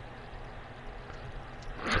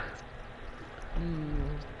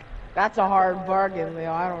 That's a hard bargain,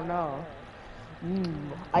 Leo. I don't know.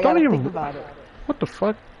 I Don't gotta even- think about it. What the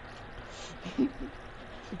fuck? You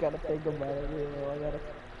gotta think about it, Leo. I gotta...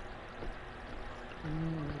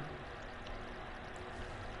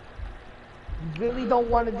 You really don't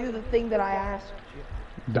want to do the thing that I asked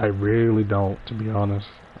you. I really don't, to be honest.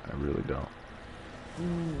 I really don't.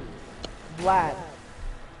 Vlad.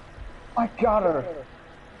 I got her.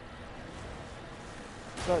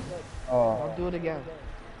 Good. I'll do it again.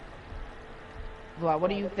 Vlad, what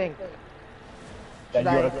do you think? Then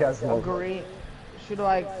Should you're I a casual. agree? Should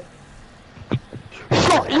I...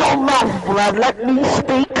 Shut your mouth, Vlad. Let me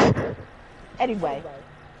speak. Anyway.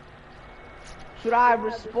 Should I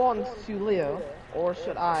respond to Leo? Or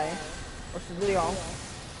should Leo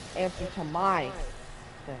answer to my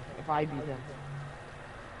thing, if I beat him?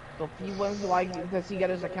 So if he wins, does he get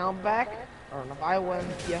his account back? Or if I win,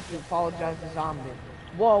 he has to apologize to Zombie.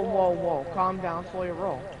 Whoa, whoa, whoa. Calm down, slow your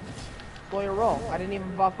roll. Slow your roll. I didn't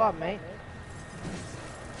even buff up, mate.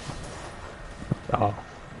 Oh.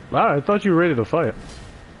 Wow, I thought you were ready to fight.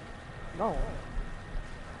 No.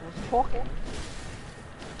 I was talking.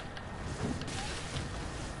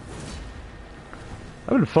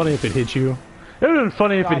 It would have been funny if it hit you. It would have been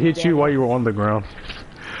funny if it hit you while you were on the ground.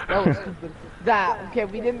 That was stupid. Okay,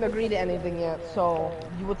 we didn't agree to anything yet, so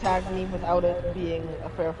you attacked me without it being a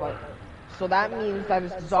fair fight. So that means that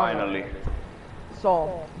it's dishonorable. Finally.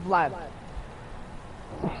 So, Vlad.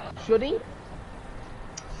 Should he?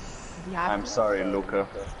 Does he have I'm to? sorry, Luca.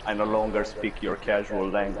 I no longer speak your casual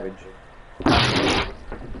language.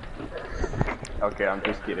 Okay, I'm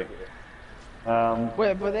just kidding.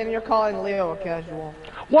 Wait, but then you're calling Leo a casual.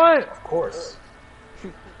 What? Of course.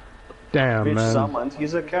 Damn, Bitch man. summoned,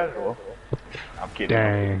 he's a casual. I'm kidding.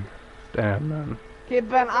 Dang. Damn, man. Okay,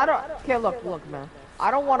 Ben, okay, look, man.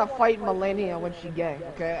 I don't want to fight Melania when she's gay,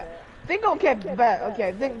 okay? Think about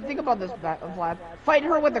this, Vlad. Fight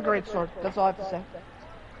her with a great sword. That's all I have to say.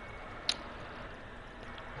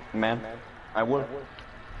 Man, I will.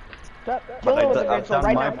 Kill But her with a I've great sword done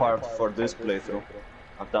right my now. part for this playthrough.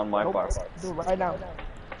 I've done my part. Do it right now.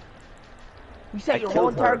 You said I your whole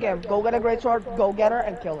killed entire her. game. Go get a great sword, go get her,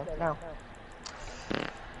 and kill her. Now.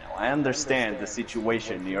 Now, I understand the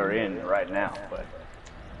situation you're in right now, but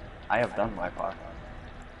I have done my part.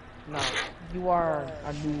 No, you are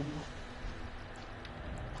a noob.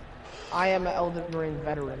 I am an Elden Ring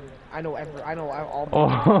veteran. I know all.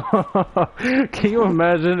 Oh, can you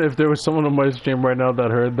imagine if there was someone on my stream right now that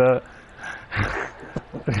heard that?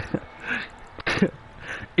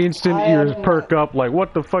 Instant ears perk up like,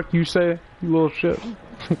 what the fuck you say, you little shit?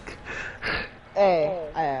 Hey,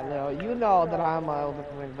 Leo, you know that I'm an Elden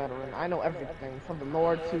Ring veteran. I know everything, from the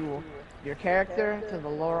lore to your character, to the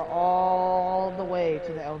lore all the way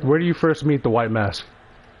to the Elden Where do you first meet the White Mask?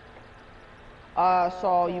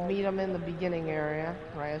 So you meet him in the beginning area,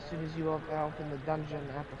 right? As soon as you open the dungeon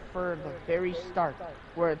at the very start,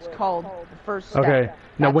 where it's called the first step. Okay,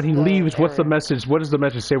 now when he That's the leaves, what's the area. message? What does the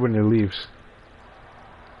message say when he leaves?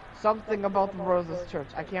 Something about the Roses Church.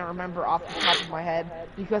 I can't remember off the top of my head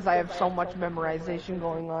because I have so much memorization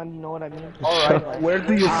going on. You know what I mean? Alright, where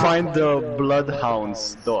do you find the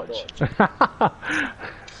Bloodhounds dodge?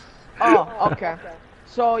 Oh, okay.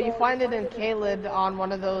 So you find it in Kaled on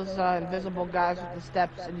one of those invisible guys with the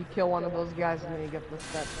steps, and you kill one of those guys, and then you get the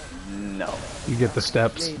steps. No. You get the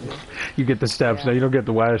steps. Yeah, you do. You get the steps. Yeah. Now you don't get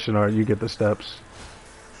the Washinart, you get the steps.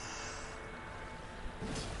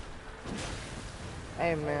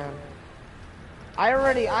 Hey man, I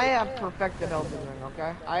have perfected Elden Ring.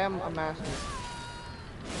 Okay, I am a master.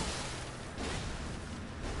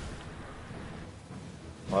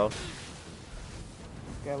 Well,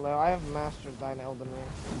 Okay, Leo, I have mastered thine Elden Ring.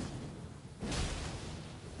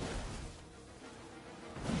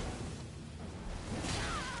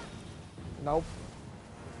 Nope.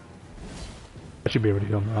 I should be able to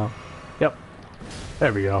heal now. Yep.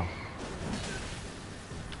 There we go.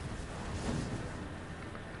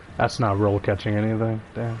 That's not roll catching anything.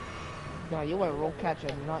 Damn. No, you went roll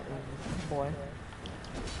catching, nothing, boy.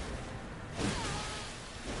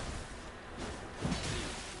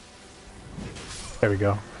 There we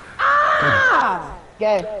go. Ah!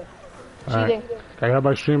 Okay. Cheating. Alright. I got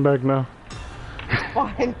my stream back now.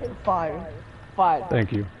 Fine.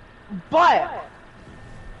 Thank you. But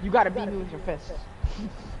you gotta beat me with your fists.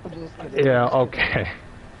 I'm just kidding. Yeah, okay.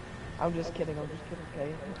 I'm just kidding.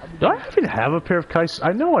 Okay. Do I even have a pair of kites?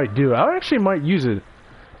 I know I do. I actually might use it.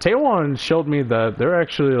 Taewon showed me that they're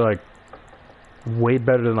actually like way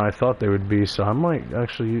better than I thought they would be, so I might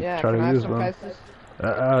actually Yeah, try can I to have use some them. Kaisis?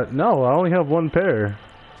 No, I only have one pair.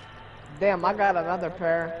 Damn, I got another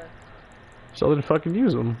pair. So then fucking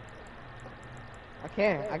use them. I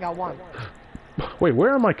can't. I got one. Wait,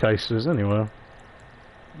 where are my kaises anyway?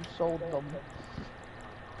 You sold them.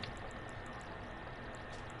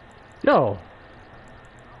 Yo,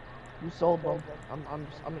 You sold them. I'm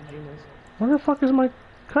a genius. where the fuck is my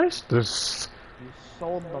Keistis? You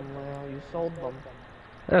sold them, Leo. You sold them.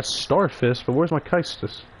 That's Starfist, but where's my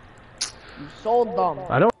Keistis? You sold them.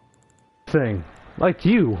 I don't thing. Like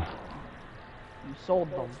you. You sold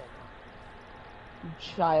them. You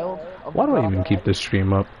child of Why do I God. even keep this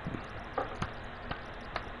stream up?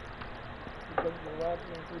 Because you're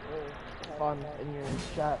watching people fun in your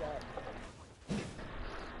chat.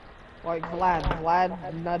 Like Vlad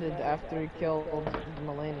nutted after he killed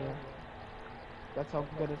Melania. That's how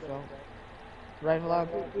good it felt. Right, Vlad?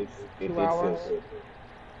 it 2 did hours? feel good.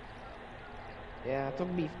 Yeah, it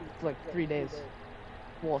took me like 3 days.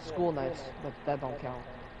 Well, school nights, but that don't count.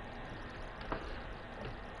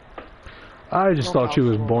 I just No thought she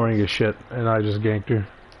was problem. boring as shit, and I just ganked her.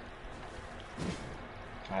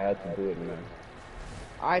 I had to do it, man.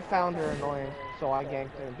 I found her annoying, so I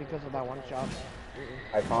ganked her because of that one shot.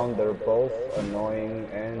 I found her both annoying,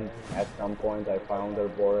 and at some point I found her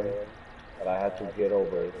boring, but I had to get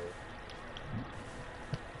over it.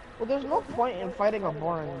 Well, there's no point in fighting a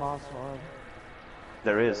boring boss, man.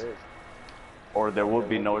 There is. Or there would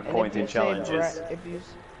be no And point if you in say challenges.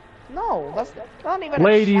 no, that's not even a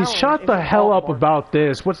Ladies, challenge shut if the you hell call up for it. about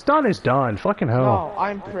this. What's done is done. Fucking hell. No,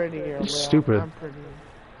 I'm prettier, You're Leo. stupid. I'm prettier.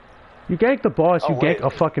 You gank the boss, Oh, you gank wait. a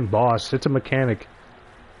fucking boss. It's a mechanic.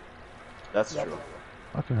 That's Yep. true.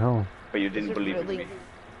 Fucking hell. But you Is didn't it believe really? in me.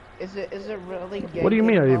 Is it really? What do you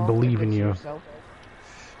mean I didn't ganking, believe if in it's you? yourself?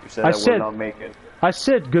 You said I I said- will not make it. I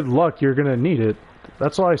said good luck, you're gonna need it.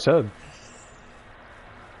 That's all I said.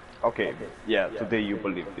 Okay, yeah, today you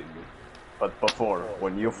believed in me. But before,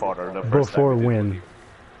 when you fought her the first Before time, you didn't when? believe.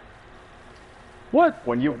 What?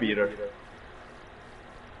 When you beat her,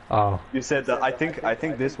 Oh. you said that I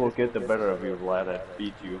think this will get the better of you, Vlad. I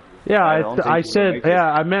beat you. Yeah, I don't think I you will said, make it.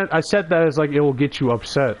 yeah, I said that as like it will get you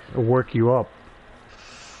upset, or work you up.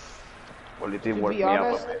 Well, it didn't To work be me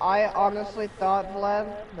honest, up. I honestly thought, Vlad,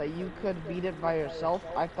 that you could beat it by yourself.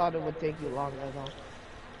 I thought it would take you longer, though.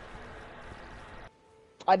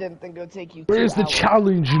 I didn't think it would take you 2 Where's the hours.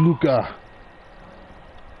 challenge, Luca?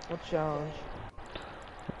 What challenge?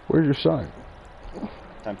 Where's your sign?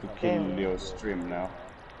 Time to kill Damn. Leo's stream now.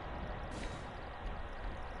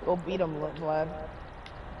 Go beat him, Vlad.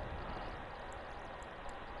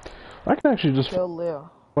 I can actually just. Kill Leo.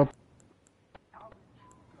 What?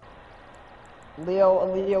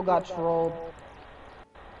 Leo got trolled.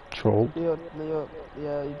 Trolled. Leo,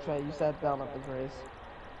 yeah, you sat down at the grace.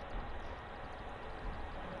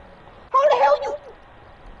 How the hell you?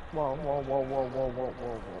 Whoa.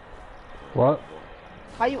 What?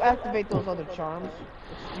 How you activate those other charms?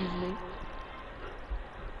 Excuse me.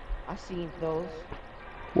 I seen those.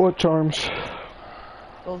 What charms?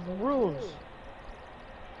 Those runes.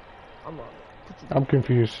 I'm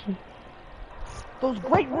confused. Those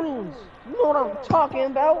great runes. You know what I'm talking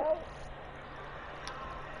about?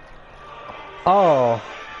 Oh.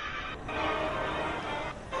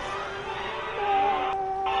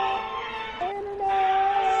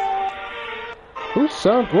 Who's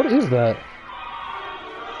sound? What is that?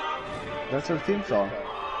 That's her theme song.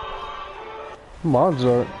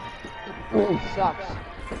 Mozart. Sucks.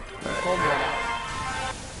 Cold water.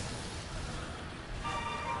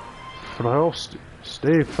 Frosty.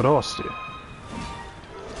 Stay frosty.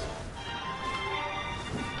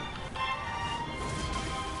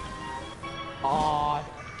 Aw.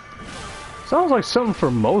 Sounds like something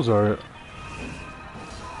from Mozart.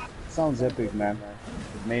 Sounds epic, man.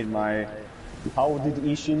 It made my... How did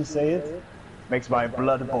Ishin say it? Makes my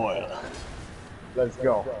blood boil. Let's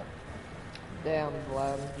go. Damn,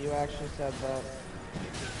 Vlad, you actually said that.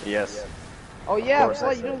 Yes. Oh yeah, course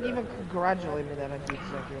I Vlad, you said didn't that. even congratulate me that I beat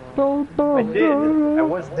Sekiro. I did. I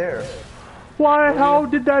was there. Why? How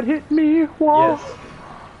did that hit me? Whoa. Yes.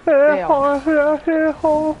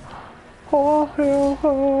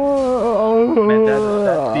 Man,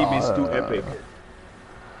 that theme is too epic.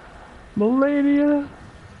 Melania.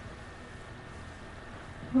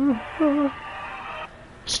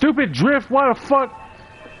 Stupid drift, why the fuck?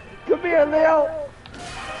 Come here, Leo.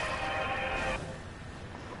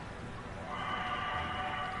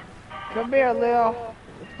 Come here, Leo.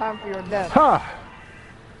 It's time for your death. Ha!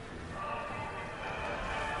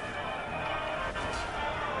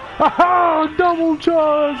 Aha! Double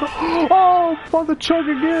chug! Oh, on the chug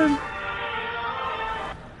again!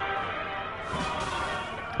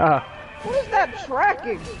 Ah. What is that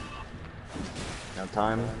tracking? Now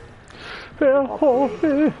time.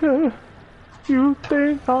 You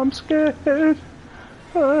think I'm scared?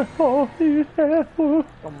 Come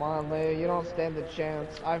on, Leo. You don't stand a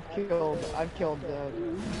chance. I've killed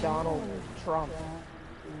Donald Trump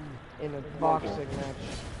in a boxing match.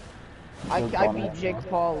 I beat Jake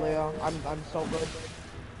Paul, Leo. I'm so good.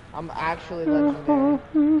 I'm actually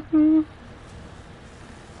legendary.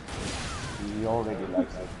 He already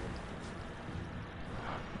likes it.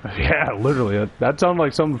 Yeah, literally. That sounded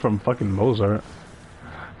like something from fucking Mozart.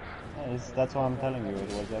 Yeah, that's what I'm telling you. It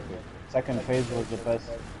was epic. Second phase was the best.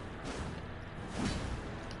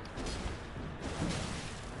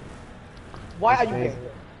 Why are you Phase,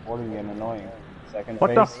 here? boring and annoying. Second What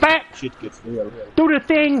phase, the fuck? shit gets real. Do the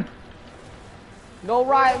thing! No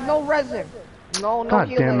resin. No God damn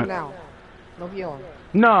healing it. now. No healing.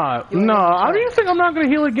 Nah, Healing nah. doesn't How do you count. think I'm not gonna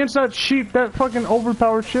heal against that sheep, that fucking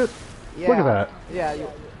overpowered shit? Yeah. Look at that. Yeah,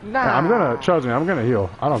 nah. Yeah, I'm gonna, trust me, I'm gonna heal.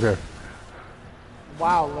 I don't care.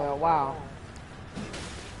 Wow, Leo, wow.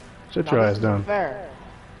 Sit Now, your this ass isn't down. fair.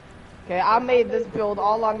 Okay, I made this build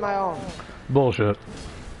all on my own. Bullshit.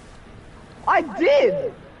 I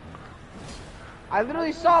did! I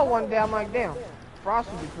literally saw it one day, I'm like, damn,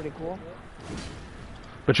 Frost would be pretty cool.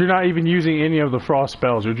 But you're not even using any of the frost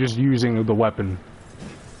spells, you're just using the weapon.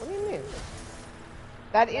 What do you mean?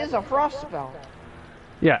 That is a Frost spell.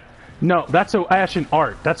 Yeah. No, that's a ashen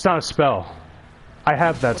art. That's not a spell. I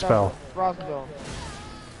have that spell. Frostbone.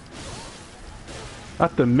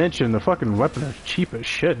 Not to mention the fucking weapon is cheap as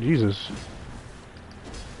shit. Jesus.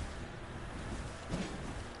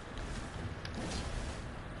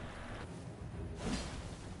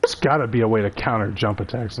 There's gotta be a way to counter jump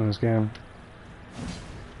attacks in this game.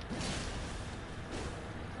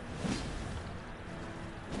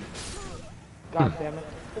 God damn it.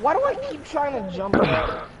 Why do I keep trying to jump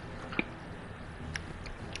there?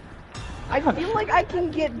 I feel like I can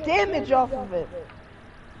get damage off of it.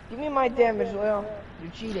 Give me my damage, Leo.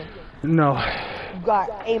 You're cheating. No. You got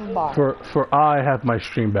aimbot. For I have my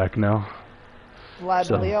stream back now. Vlad,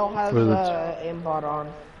 So, Leo has for the aimbot on.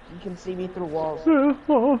 You can see me through walls. Leo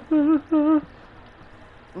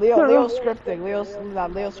scripting. Leo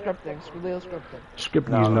scripting. Leo scripting.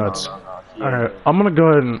 Scripting these nuts. Alright, I'm gonna go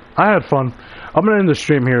ahead and... I had fun. I'm gonna end the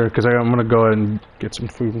stream here because I'm gonna go ahead and get some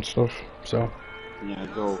food and stuff. So. Yeah,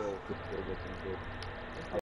 go.